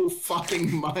so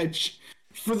fucking much.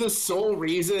 For the sole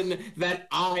reason that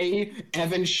I,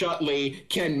 Evan Shutley,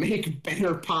 can make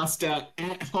better pasta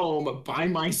at home by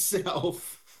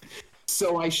myself.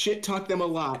 So I shit talk them a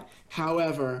lot.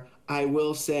 However, I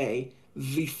will say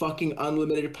the fucking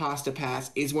unlimited pasta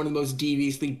pass is one of the most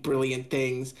deviously brilliant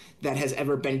things that has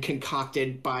ever been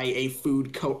concocted by a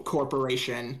food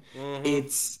corporation.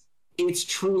 Mm-hmm. It's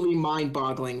truly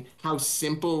mind-boggling how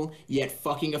simple yet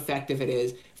fucking effective it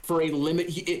is. For a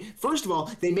limit, first of all,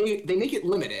 they make it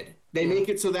limited. They make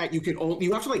it so that you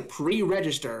have to like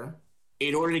pre-register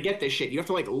in order to get this shit. You have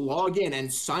to like log in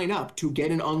and sign up to get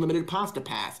an unlimited pasta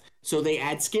pass. So they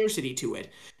add scarcity to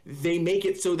it. They make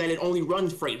it so that it only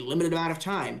runs for a limited amount of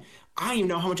time. I don't even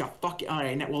know how much all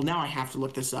right, well, now I have to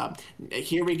look this up.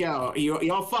 Here we go.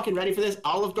 You all fucking ready for this?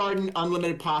 Olive Garden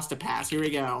unlimited pasta pass. Here we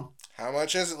go. How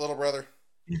much is it, little brother?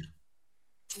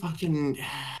 Fucking...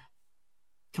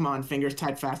 Come on, fingers,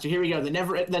 type faster. Here we go.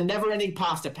 The never-ending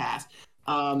pasta pass.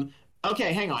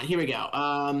 Okay, hang on. Here we go.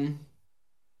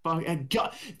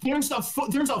 There's a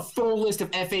full list of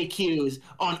FAQs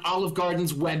on Olive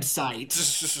Garden's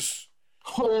website.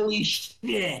 Holy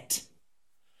shit.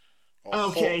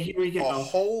 Here we go. A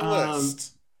whole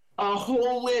list. A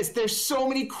whole list. There's so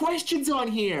many questions on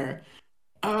here.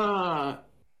 Okay,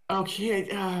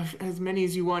 as many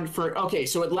as you want for. Okay,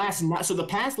 so it lasts. So the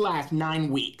pass lasts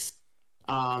 9 weeks.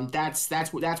 That's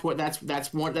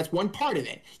one part of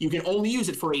it. You can only use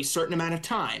it for a certain amount of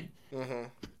time. Mm-hmm.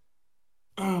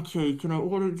 Okay, can I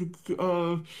order?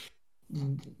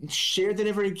 Share the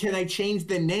never. Can I change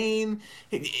the name?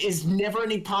 Is Never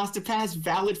Ending Pasta Pass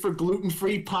valid for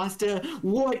gluten-free pasta?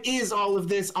 What is all of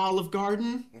this, Olive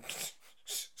Garden?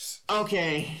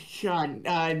 Okay, God.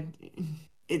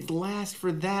 It lasts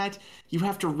for that. You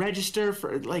have to register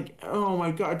for like. Oh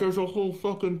my God! There's a whole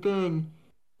fucking thing.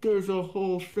 There's a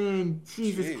whole thing.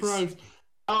 Jesus Christ.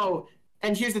 Oh,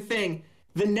 and here's the thing.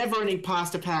 The Never-Ending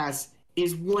Pasta Pass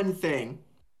is one thing.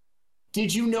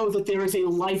 Did you know that there is a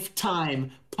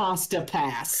lifetime pasta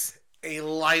pass? A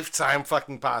lifetime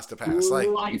fucking pasta pass.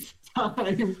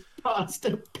 Lifetime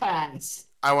pasta pass.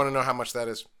 I want to know how much that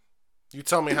is. You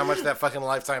tell me how much that fucking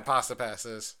lifetime pasta pass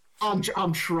is.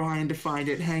 I'm trying to find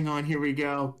it. Hang on. Here we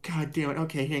go. God damn it.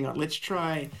 Okay, hang on. Let's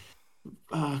try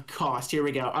cost. Here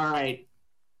we go. All right.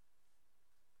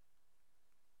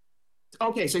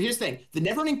 Okay, so here's the thing. The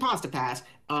Never-Ending Pasta Pass,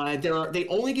 they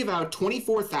only give out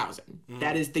 24,000. Mm-hmm.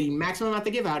 That is the maximum amount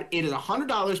they give out. It is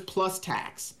 $100 plus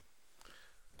tax.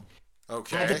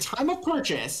 Okay. At the time of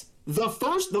purchase, the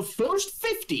first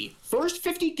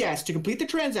 50 guests to complete the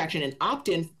transaction and opt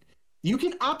in, you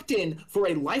can opt in for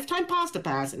a lifetime pasta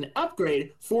pass and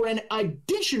upgrade for an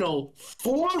additional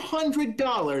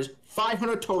 $400,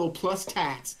 500 total plus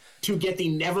tax to get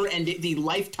the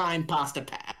lifetime pasta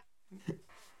pass.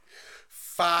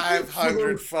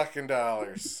 $500 fucking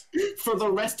dollars. For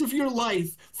the rest of your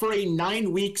life, for a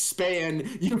 9-week span,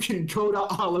 you can go to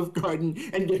Olive Garden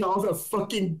and get all the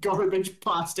fucking garbage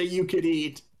pasta you could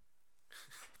eat.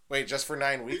 Wait, just for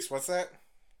 9 weeks? What's that?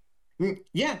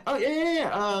 Yeah. Oh,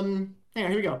 yeah.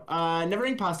 Here we go.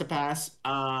 Never-Ending Pasta Pass.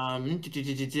 Yeah,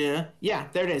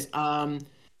 there it is.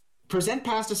 Present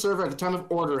pasta server at the time of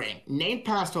ordering. Named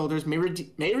pass holders may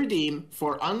redeem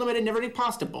for unlimited Never-Ending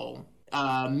Pasta Bowl.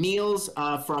 Meals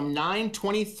from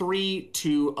 9/23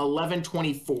 to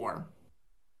 11/24.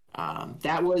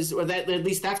 At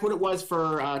least that's what it was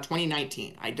for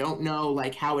 2019. I don't know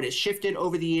like how it has shifted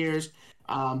over the years,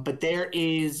 but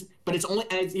it's only.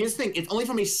 And here's the thing: it's only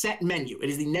from a set menu. It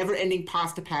is the Never-Ending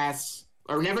Pasta Pass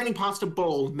or Never-Ending Pasta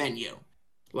Bowl menu.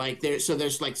 Like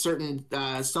there's like certain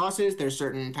sauces, there's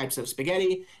certain types of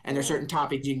spaghetti, and there's certain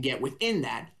toppings you can get within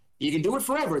that. You can do it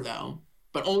forever though.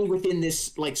 But only within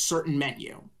this like certain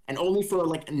menu, and only for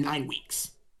like 9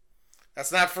 weeks. That's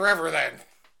not forever then.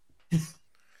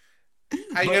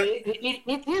 But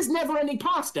it is never-ending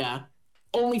pasta,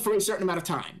 only for a certain amount of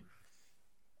time.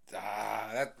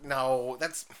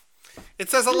 It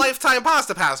says a lifetime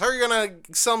pasta pass. How are you gonna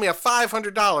sell me a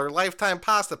 $500 lifetime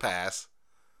pasta pass?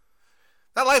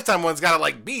 That lifetime one's gotta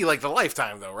like be like the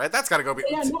lifetime though, right? That's gotta go be.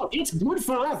 Yeah, no, it's good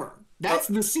forever. That's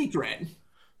the secret.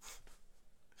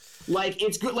 Like,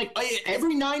 it's good. Like,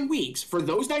 every 9 weeks, for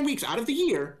those 9 weeks out of the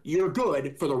year, you're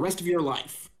good for the rest of your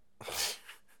life.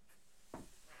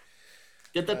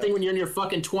 Get that thing when you're in your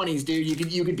fucking 20s, dude.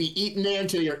 You could be eating there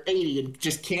until you're 80 and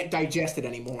just can't digest it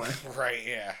anymore. Right,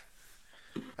 yeah.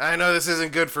 I know this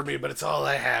isn't good for me, but it's all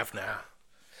I have now.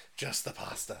 Just the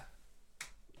pasta.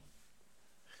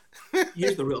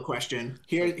 Here's the real question.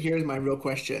 Here's my real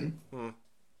question.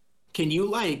 Can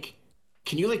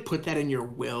you put that in your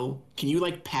will? Can you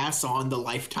like pass on the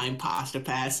lifetime pasta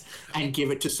pass and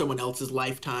give it to someone else's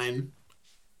lifetime?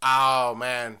 Oh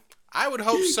man, I would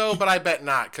hope so, but I bet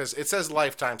not, because it says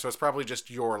lifetime, so it's probably just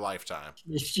your lifetime.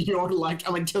 Your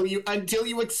lifetime until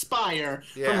you expire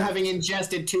from having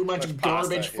ingested too much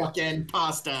garbage fucking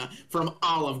pasta from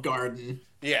Olive Garden.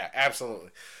 Yeah, absolutely.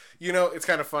 You know, it's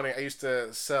kind of funny. I used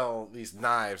to sell these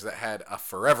knives that had a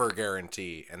forever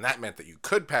guarantee, and that meant that you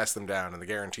could pass them down, and the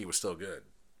guarantee was still good.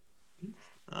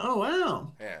 Oh,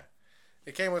 wow. Yeah.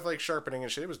 It came with, like, sharpening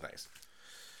and shit. It was nice.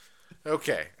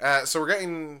 Okay. So we're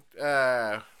getting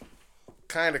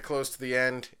kind of close to the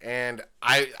end, and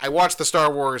I watched the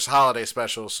Star Wars holiday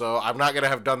special, so I'm not going to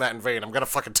have done that in vain. I'm going to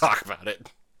fucking talk about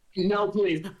it. No,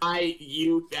 please.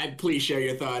 Please share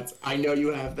your thoughts. I know you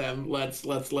have them. Let's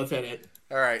hit it.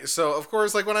 All right, so of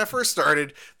course, like when I first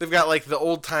started, they've got like the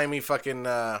old timey fucking,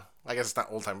 I guess it's not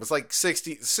old time, but it's like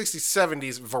 60s,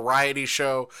 70s variety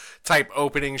show type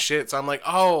opening shit. So I'm like,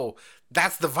 oh,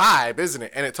 that's the vibe, isn't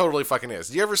it? And it totally fucking is.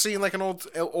 Do you ever seen like an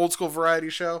old school variety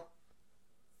show?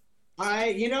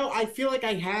 I feel like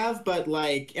I have, but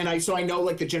like, I know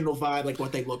like the general vibe, like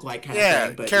what they look like kind of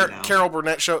thing. But, Carol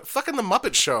Burnett show. Fucking The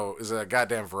Muppet Show is a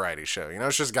goddamn variety show. You know,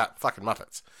 it's just got fucking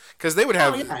Muppets. Because they would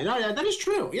have... Oh, yeah, no, that is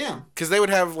true, yeah. Because they would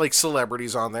have like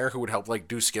celebrities on there who would help like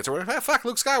do skits or whatever. Fuck,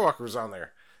 Luke Skywalker was on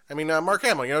there. I mean, Mark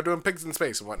Hamill, doing Pigs in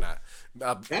Space and whatnot.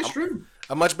 That's true.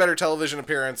 A much better television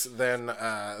appearance than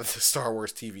the Star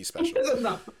Wars TV special.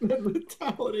 The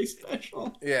holiday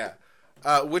special. Yeah.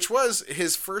 Which was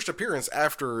his first appearance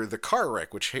after the car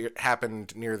wreck, which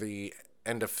happened near the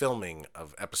end of filming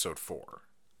of episode 4.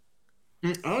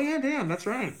 Oh, yeah, damn, that's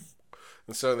right.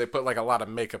 And so they put like a lot of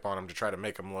makeup on him to try to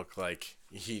make him look like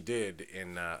he did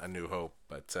in A New Hope,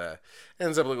 but it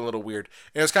ends up looking a little weird.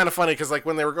 And it was kind of funny because like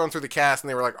when they were going through the cast and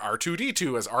they were like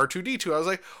R2-D2 as R2-D2, I was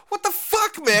like, what the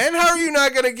fuck, man? How are you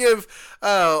not going to give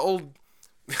old...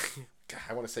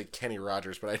 I want to say Kenny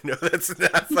Rogers, but I know that's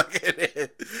not fucking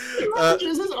it.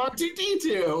 Rogers is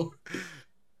R2-D2.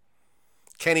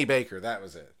 Kenny Baker, that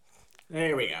was it.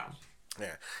 There we go.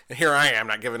 Yeah, and here I am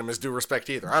not giving him his due respect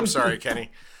either. I'm sorry,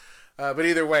 Kenny. But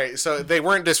either way, so they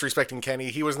weren't disrespecting Kenny.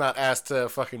 He was not asked to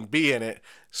fucking be in it,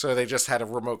 so they just had a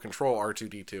remote control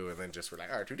R2-D2, and then just were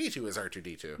like, R2-D2 is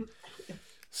R2-D2.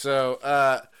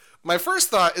 So, my first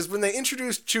thought is when they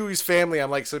introduced Chewie's family, I'm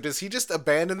like, so does he just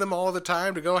abandon them all the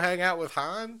time to go hang out with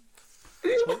Han?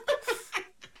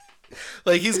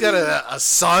 Like, he's got a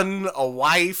son, a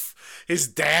wife, his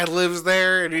dad lives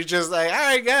there, and he's just like, all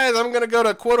right, guys, I'm going to go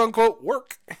to quote-unquote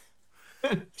work.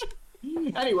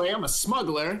 Anyway, I'm a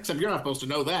smuggler, except you're not supposed to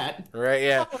know that. Right,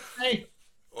 yeah. Hey.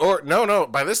 Or, no,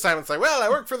 by this time it's like, well, I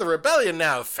work for the rebellion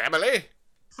now, family.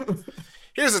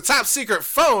 Here's a top secret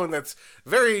phone that's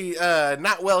very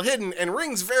not well hidden and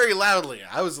rings very loudly.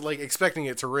 I was like expecting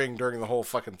it to ring during the whole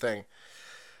fucking thing.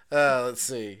 Let's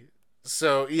see.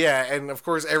 So yeah, and of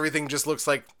course everything just looks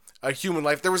like a human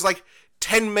life. There was like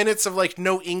 10 minutes of like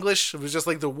no English. It was just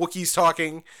like the Wookiees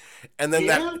talking, and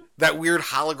then that weird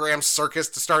hologram circus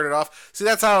to start it off. See,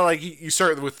 that's how like you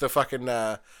start with the fucking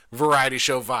variety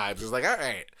show vibes. It's like, all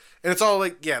right. And it's all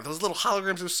like, yeah, those little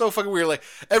holograms are so fucking weird. Like,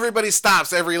 everybody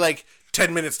stops every, like,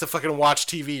 10 minutes to fucking watch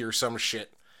TV or some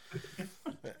shit.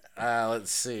 Let's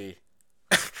see.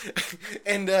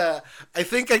 And I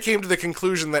think I came to the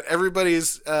conclusion that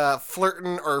everybody's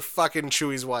flirting or fucking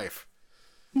Chewie's wife.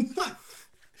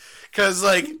 Because,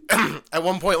 like, at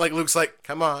one point, like, Luke's like,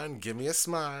 come on, give me a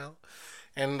smile.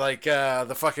 And, like,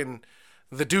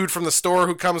 the dude from the store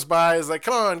who comes by is like,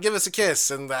 come on, give us a kiss.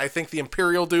 And I think the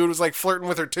Imperial dude was like flirting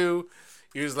with her too.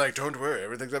 He was like, don't worry,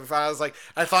 everything's gonna be fine.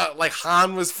 I thought like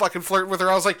Han was fucking flirting with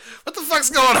her. I was like, what the fuck's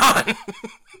going on?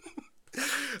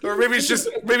 Or maybe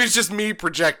it's just me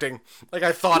projecting. Like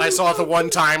I thought I saw it the one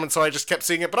time, and so I just kept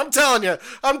seeing it. But I'm telling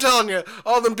you,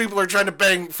 all them people are trying to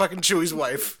bang fucking Chewie's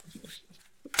wife.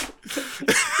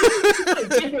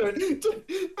 Dude,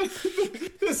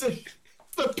 this is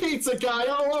the pizza guy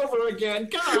all over again.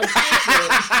 God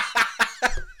damn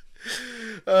it.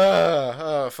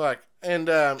 Oh fuck. And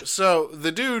so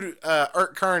the dude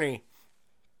Art Carney,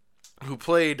 who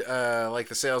played like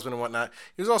the salesman and whatnot,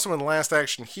 he was also in Last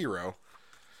Action Hero.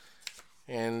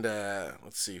 And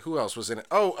let's see, who else was in it?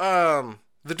 Oh,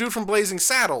 the dude from Blazing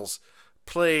Saddles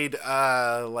played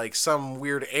like some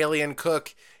weird alien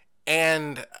cook.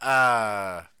 And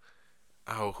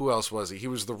who else was he? He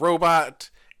was the robot.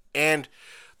 And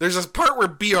there's this part where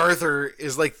B. Arthur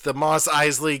is like the Mos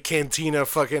Eisley Cantina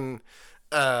fucking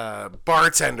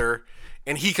bartender,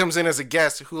 and he comes in as a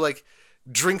guest who like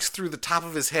drinks through the top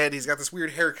of his head. He's got this weird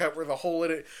haircut with a hole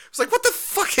in it. It's like, what the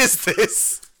fuck is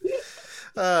this? It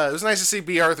was nice to see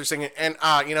B. Arthur singing, and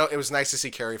it was nice to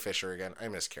see Carrie Fisher again. I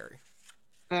miss Carrie.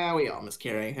 We all miss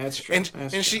Carrie. That's true. And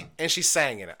she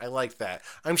sang in it. I like that.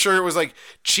 I'm sure it was like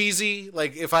cheesy,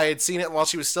 like if I had seen it while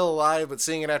she was still alive, but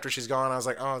seeing it after she's gone, I was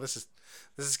like, oh, this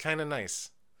is kind of nice.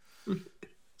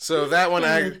 So that one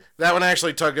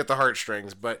actually tugged at the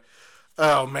heartstrings. But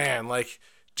oh man, like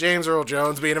James Earl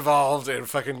Jones being involved and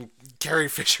fucking Carrie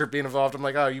Fisher being involved, I'm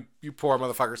like, oh, you poor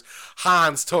motherfuckers.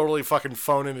 Han's totally fucking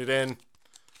phoning it in.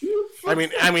 I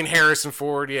mean Harrison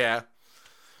Ford, yeah.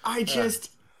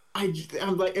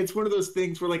 I'm like, it's one of those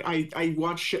things where like I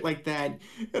watch shit like that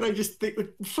and I just think,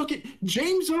 like, fucking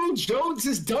James Earl Jones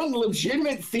has done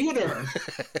legitimate theater.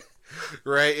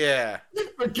 Right, yeah.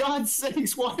 For God's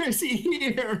sakes, why is he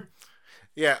here?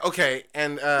 Yeah, okay,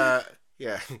 and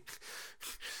yeah.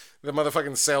 The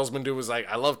motherfucking salesman dude was like,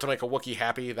 I love to make a Wookiee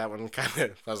happy. That one kind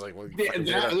of, I was like, well,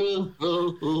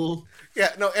 yeah,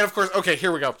 no, and of course, okay,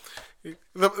 here we go.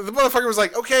 The motherfucker was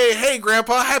like, okay, hey,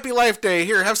 Grandpa, happy Life Day.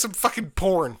 Here, have some fucking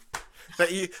porn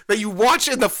that you watch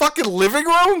in the fucking living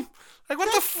room. Like,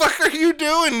 what the fuck are you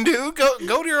doing, dude? Go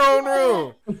to your own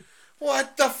room.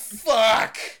 What the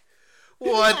fuck?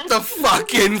 What the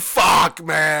fucking fuck,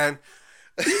 man?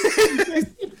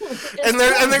 and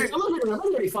they're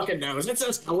nobody fucking knows. It's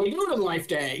just how we do it on Life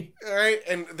Day. All right,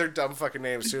 and they're dumb fucking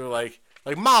names too, like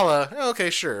Mala.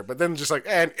 Okay, sure, but then just like,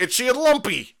 and Itchy and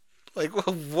Lumpy. Like,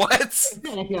 what?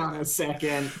 Hang on a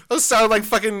second. Those sound like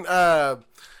fucking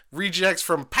rejects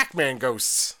from Pac-Man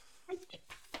ghosts.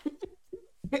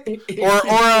 Reject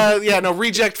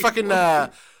fucking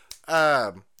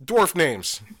dwarf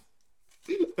names.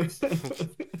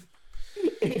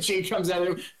 She comes out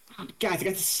of there. Oh, guys, I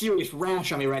got this serious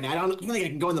rash on me right now. I don't think I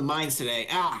can go in the mines today.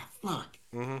 Ah, fuck.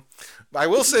 Mm-hmm. I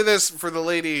will say this for the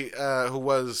lady who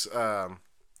was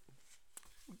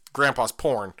Grandpa's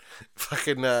porn.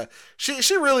 Fucking,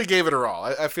 she really gave it her all.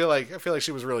 I feel like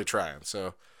she was really trying.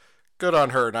 So good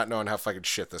on her, not knowing how fucking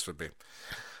shit this would be.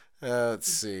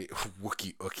 Let's see,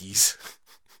 Wookie Ookies.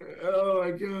 Oh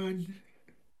my god.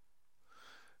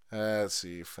 Let's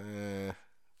see.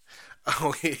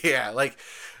 Oh yeah, like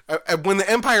when the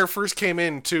Empire first came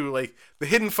in too, like the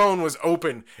hidden phone was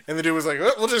open, and the dude was like,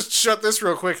 oh, "We'll just shut this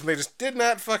real quick," and they just did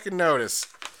not fucking notice.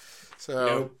 So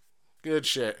nope. Good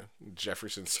shit.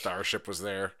 Jefferson Starship was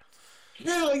there.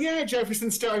 Hell yeah,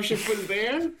 Jefferson Starship was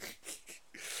there.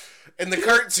 And the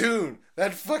cartoon,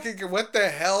 that fucking, what the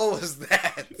hell was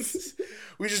that?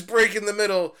 We just break in the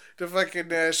middle to fucking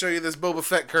show you this Boba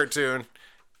Fett cartoon.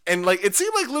 And, like, it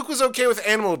seemed like Luke was okay with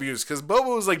animal abuse, because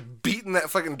Boba was, like, beating that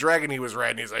fucking dragon he was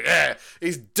riding. He's like,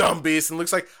 he's dumb beast. And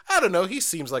Luke's like, I don't know, he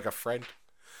seems like a friend.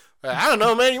 I don't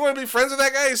know, man, you want to be friends with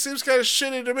that guy? He seems kind of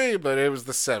shitty to me. But it was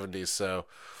the 70s, so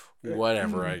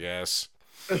whatever, I guess.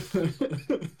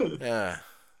 Yeah.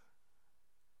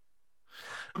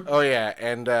 Oh, yeah,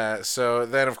 and so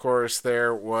then, of course,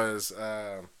 there was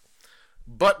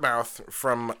Buttmouth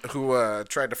from who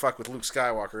tried to fuck with Luke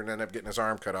Skywalker and ended up getting his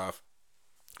arm cut off.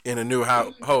 In A New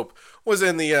Hope, was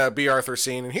in the B. Arthur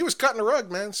scene, and he was cutting a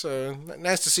rug, man, so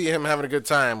nice to see him having a good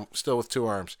time, still with two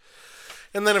arms.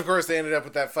 And then, of course, they ended up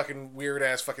with that fucking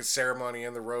weird-ass fucking ceremony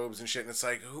and the robes and shit, and it's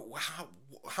like,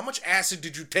 how much acid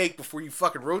did you take before you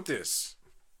fucking wrote this?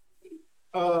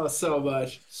 Oh, so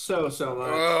much. So much.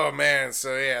 Oh, man,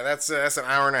 so yeah, that's an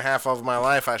hour and a half of my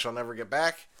life I shall never get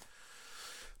back.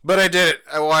 But I did it.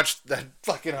 I watched that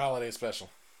fucking holiday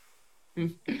special.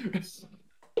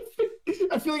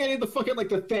 I feel like I need the fucking, like,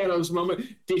 the Thanos moment.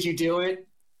 Did you do it?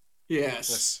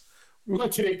 Yes.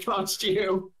 What did it cost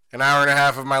you? An hour and a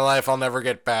half of my life I'll never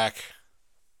get back.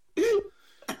 Well,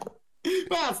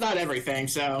 it's not everything,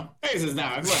 so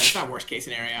it's not worst case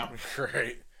scenario.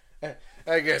 Right.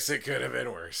 I guess it could have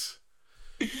been worse.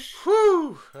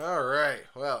 Whew. All right.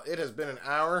 Well, it has been an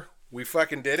hour. We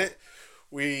fucking did it.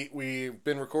 We've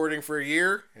been recording for a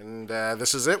year, and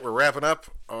this is it. We're wrapping up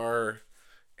our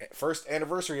first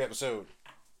anniversary episode.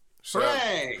 So,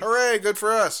 Hooray! Hooray! Good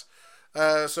for us.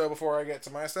 So before I get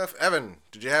to my stuff, Evan,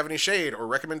 did you have any shade or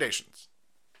recommendations?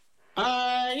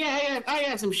 Yeah, I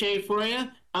have some shade for you.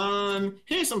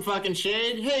 Here's some fucking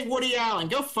shade. Hey, Woody Allen,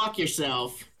 go fuck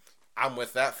yourself. I'm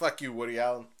with that. Fuck you, Woody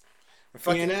Allen. And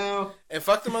fuck and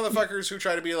fuck the motherfuckers who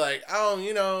try to be like,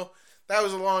 oh, that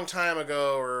was a long time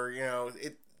ago, or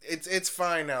it's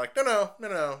fine now. Like, no.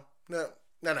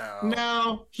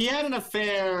 No, he had an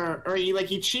affair, or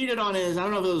he cheated on his, I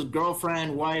don't know if it was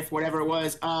girlfriend, wife, whatever it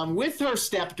was, with her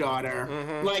stepdaughter.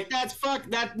 Mm-hmm. Like, that's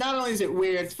that. Not only is it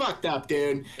weird, it's fucked up,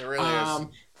 dude. It really is.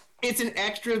 It's an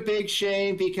extra big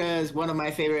shame because one of my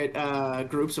favorite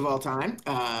groups of all time,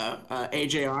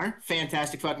 AJR,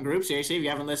 fantastic fucking group. Seriously, if you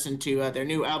haven't listened to their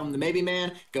new album, The Maybe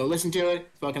Man, go listen to it.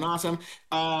 It's fucking awesome.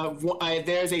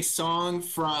 There's a song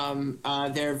from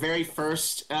their very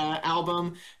first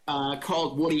album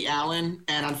called Woody Allen,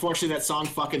 and unfortunately that song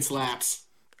fucking slaps.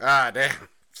 Ah, damn.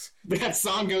 That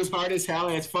song goes hard as hell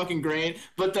and it's fucking great,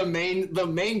 but the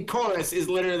main chorus is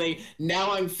literally,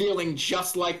 now I'm feeling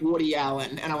just like Woody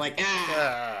Allen, and I'm like,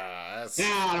 I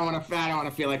don't want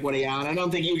to feel like Woody Allen. I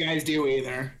don't think you guys do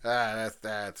either.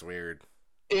 That's weird.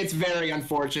 It's very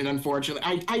unfortunate.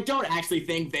 Unfortunately, I don't actually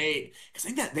think because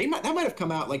I think that might have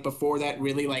come out like before that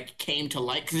really like came to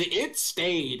light, because it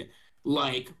stayed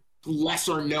like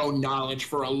lesser known knowledge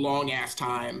for a long ass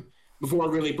time before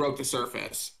it really broke the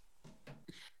surface.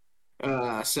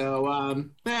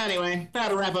 Anyway,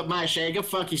 that'll wrap up my shade. Go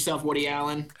fuck yourself, Woody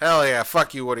Allen. Hell yeah,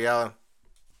 fuck you, Woody Allen.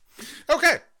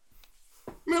 Okay.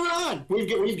 Moving on.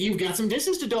 You've got some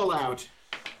disses to dole out.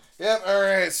 Yep,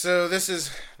 alright, so this is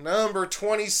number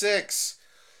 26.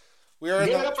 Give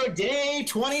it up for day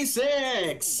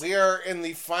 26. We are in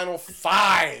the final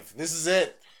 5. This is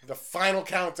it. The final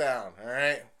countdown,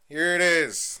 alright? Here it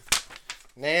is.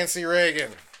 Nancy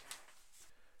Reagan.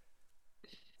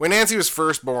 When Nancy was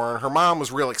first born, her mom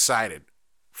was real excited.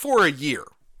 For a year.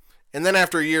 And then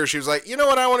after a year, she was like, you know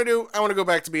what I want to do? I want to go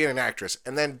back to being an actress.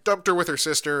 And then dumped her with her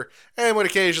sister and would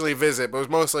occasionally visit, but was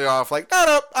mostly off like,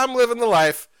 no, I'm living the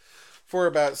life for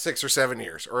about 6 or 7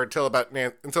 years. Or until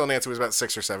Nancy was about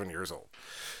 6 or 7 years old.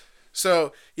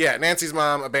 So, yeah, Nancy's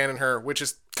mom abandoned her, which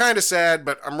is kind of sad,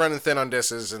 but I'm running thin on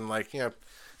disses. And,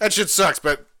 that shit sucks.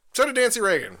 But so did Nancy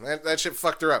Reagan. That shit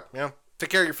fucked her up, Take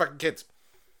care of your fucking kids.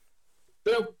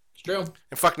 True. It's true.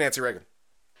 And fuck Nancy Reagan.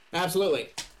 Absolutely.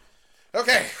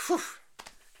 Okay. Whew.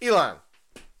 Elon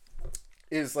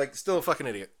is still a fucking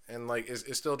idiot and is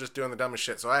still just doing the dumbest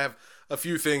shit. So I have a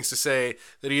few things to say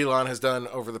that Elon has done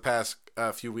over the past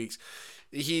few weeks.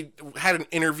 He had an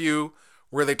interview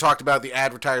where they talked about the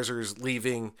advertisers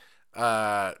leaving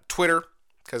Twitter,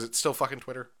 because it's still fucking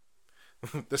Twitter.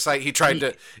 the site he tried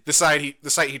to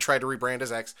rebrand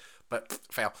as X, but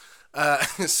fail.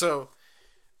 The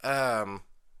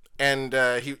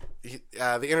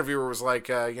interviewer was like,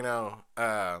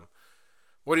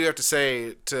 what do you have to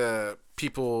say to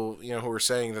people, who are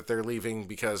saying that they're leaving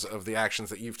because of the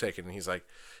actions that you've taken? And he's like,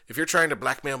 if you're trying to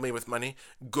blackmail me with money,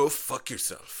 go fuck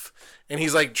yourself. And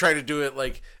he's trying to do it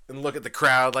and look at the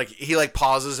crowd. He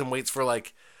pauses and waits for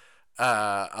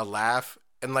a laugh,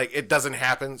 and it doesn't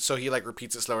happen. So he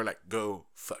repeats it slower, go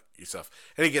fuck yourself.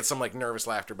 And he gets some nervous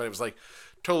laughter, but it was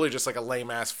totally just a lame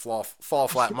ass fall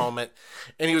flat moment.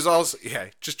 And he was also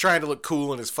just trying to look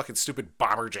cool in his fucking stupid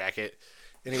bomber jacket.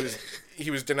 And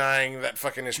he was denying that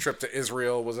fucking his trip to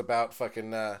Israel was about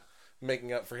fucking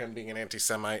making up for him being an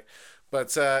anti-Semite.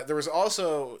 But there was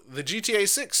also the GTA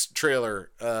 6 trailer.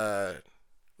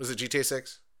 Was it GTA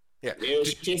 6? Yeah. It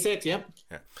was GTA 6, yep.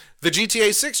 Yeah. The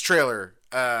GTA 6 trailer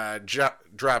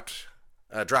dropped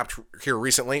here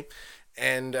recently.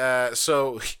 And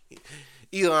so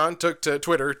Elon took to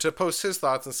Twitter to post his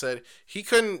thoughts and said he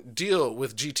couldn't deal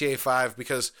with GTA 5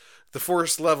 because the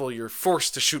forest level, you're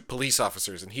forced to shoot police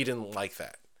officers, and he didn't like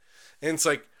that. And it's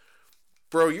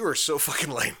bro, you are so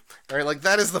fucking lame. All right,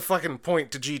 that is the fucking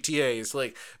point to GTA. It's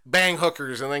bang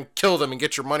hookers and then kill them and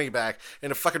get your money back,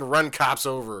 and to fucking run cops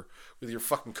over with your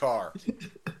fucking car.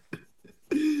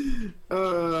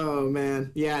 Oh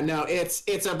man, yeah, no,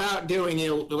 it's about doing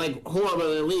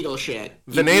horrible illegal shit.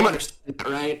 The name of that,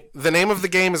 right? The name of the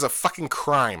game is a fucking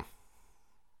crime.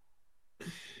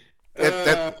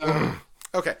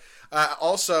 Okay.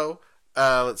 Also,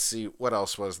 let's see what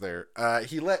else was there.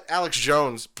 He let Alex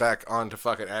Jones back onto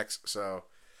fucking X, so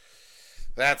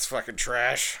that's fucking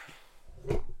trash.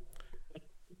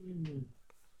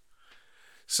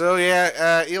 So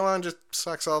yeah, Elon just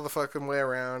sucks all the fucking way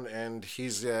around, and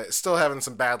he's still having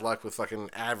some bad luck with fucking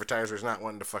advertisers not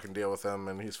wanting to fucking deal with him,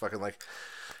 and he's fucking like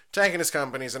tanking his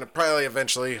companies, and probably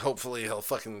eventually, hopefully, he'll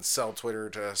fucking sell Twitter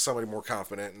to somebody more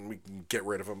confident, and we can get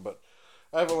rid of him. But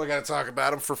I've only got to talk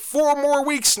about him for 4 more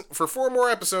weeks, for 4 more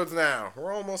episodes now. I'm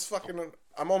almost fucking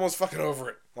over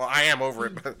it. Well, I am over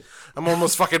it, but I'm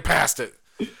almost fucking past it.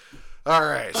 All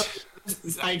right.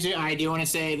 I do want to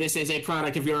say this is a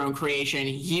product of your own creation.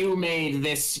 You made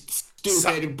this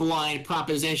stupid blind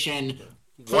proposition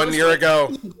 1 year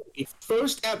ago.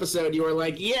 First episode, you were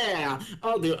like, "Yeah,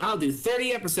 I'll do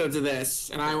 30 episodes of this,"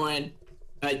 and I went,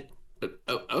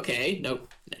 "Okay, no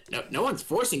one's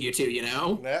forcing you to, you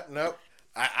know." No.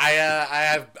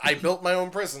 I built my own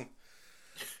prison,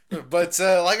 but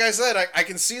like I said, I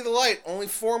can see the light. Only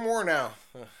 4 more now.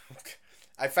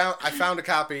 I found a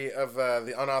copy of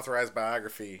the unauthorized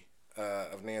biography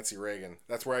of Nancy Reagan.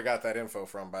 That's where I got that info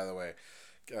from, by the way.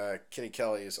 Kitty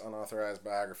Kelly's unauthorized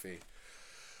biography.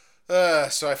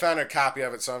 So I found a copy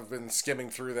of it, so I've been skimming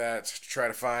through that to try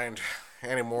to find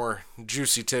any more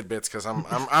juicy tidbits, because I'm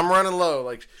running low.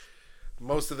 Like,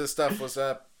 most of this stuff was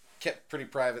kept pretty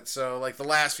private. So like the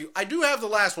last few, I do have the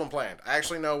last one planned. I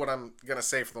actually know what I'm gonna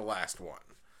say for the last one.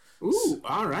 Ooh,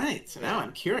 all right. So now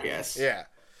I'm curious. Yeah.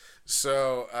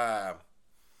 So,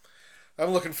 I'm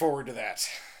looking forward to that,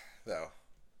 though.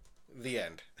 The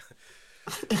end.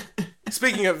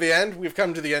 Speaking of the end, we've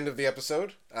come to the end of the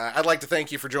episode. I'd like to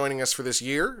thank you for joining us for this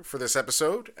year, for this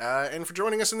episode, and for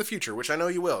joining us in the future, which I know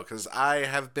you will, because I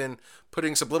have been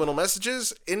putting subliminal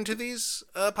messages into these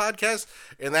podcasts,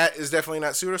 and that is definitely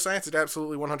not pseudoscience. It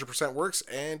absolutely 100% works,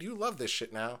 and you love this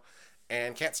shit now,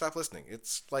 and can't stop listening.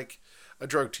 It's like a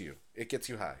drug to you. It gets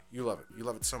you high. You love it. You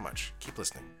love it so much. Keep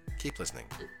listening. Keep listening.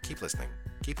 Keep listening.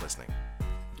 Keep listening.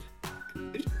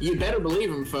 You better believe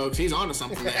him, folks. He's onto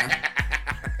something there.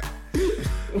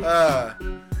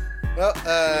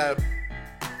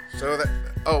 So that.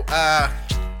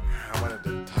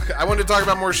 I wanted to talk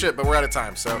about more shit, but we're out of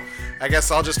time. So I guess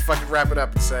I'll just fucking wrap it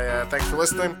up and say thanks for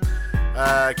listening.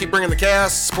 Keep bringing the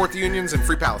chaos. Support the unions and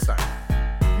free Palestine.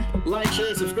 Like,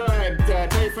 share, subscribe.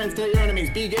 Tell your friends, tell your enemies.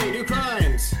 Be gay, do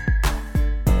crimes.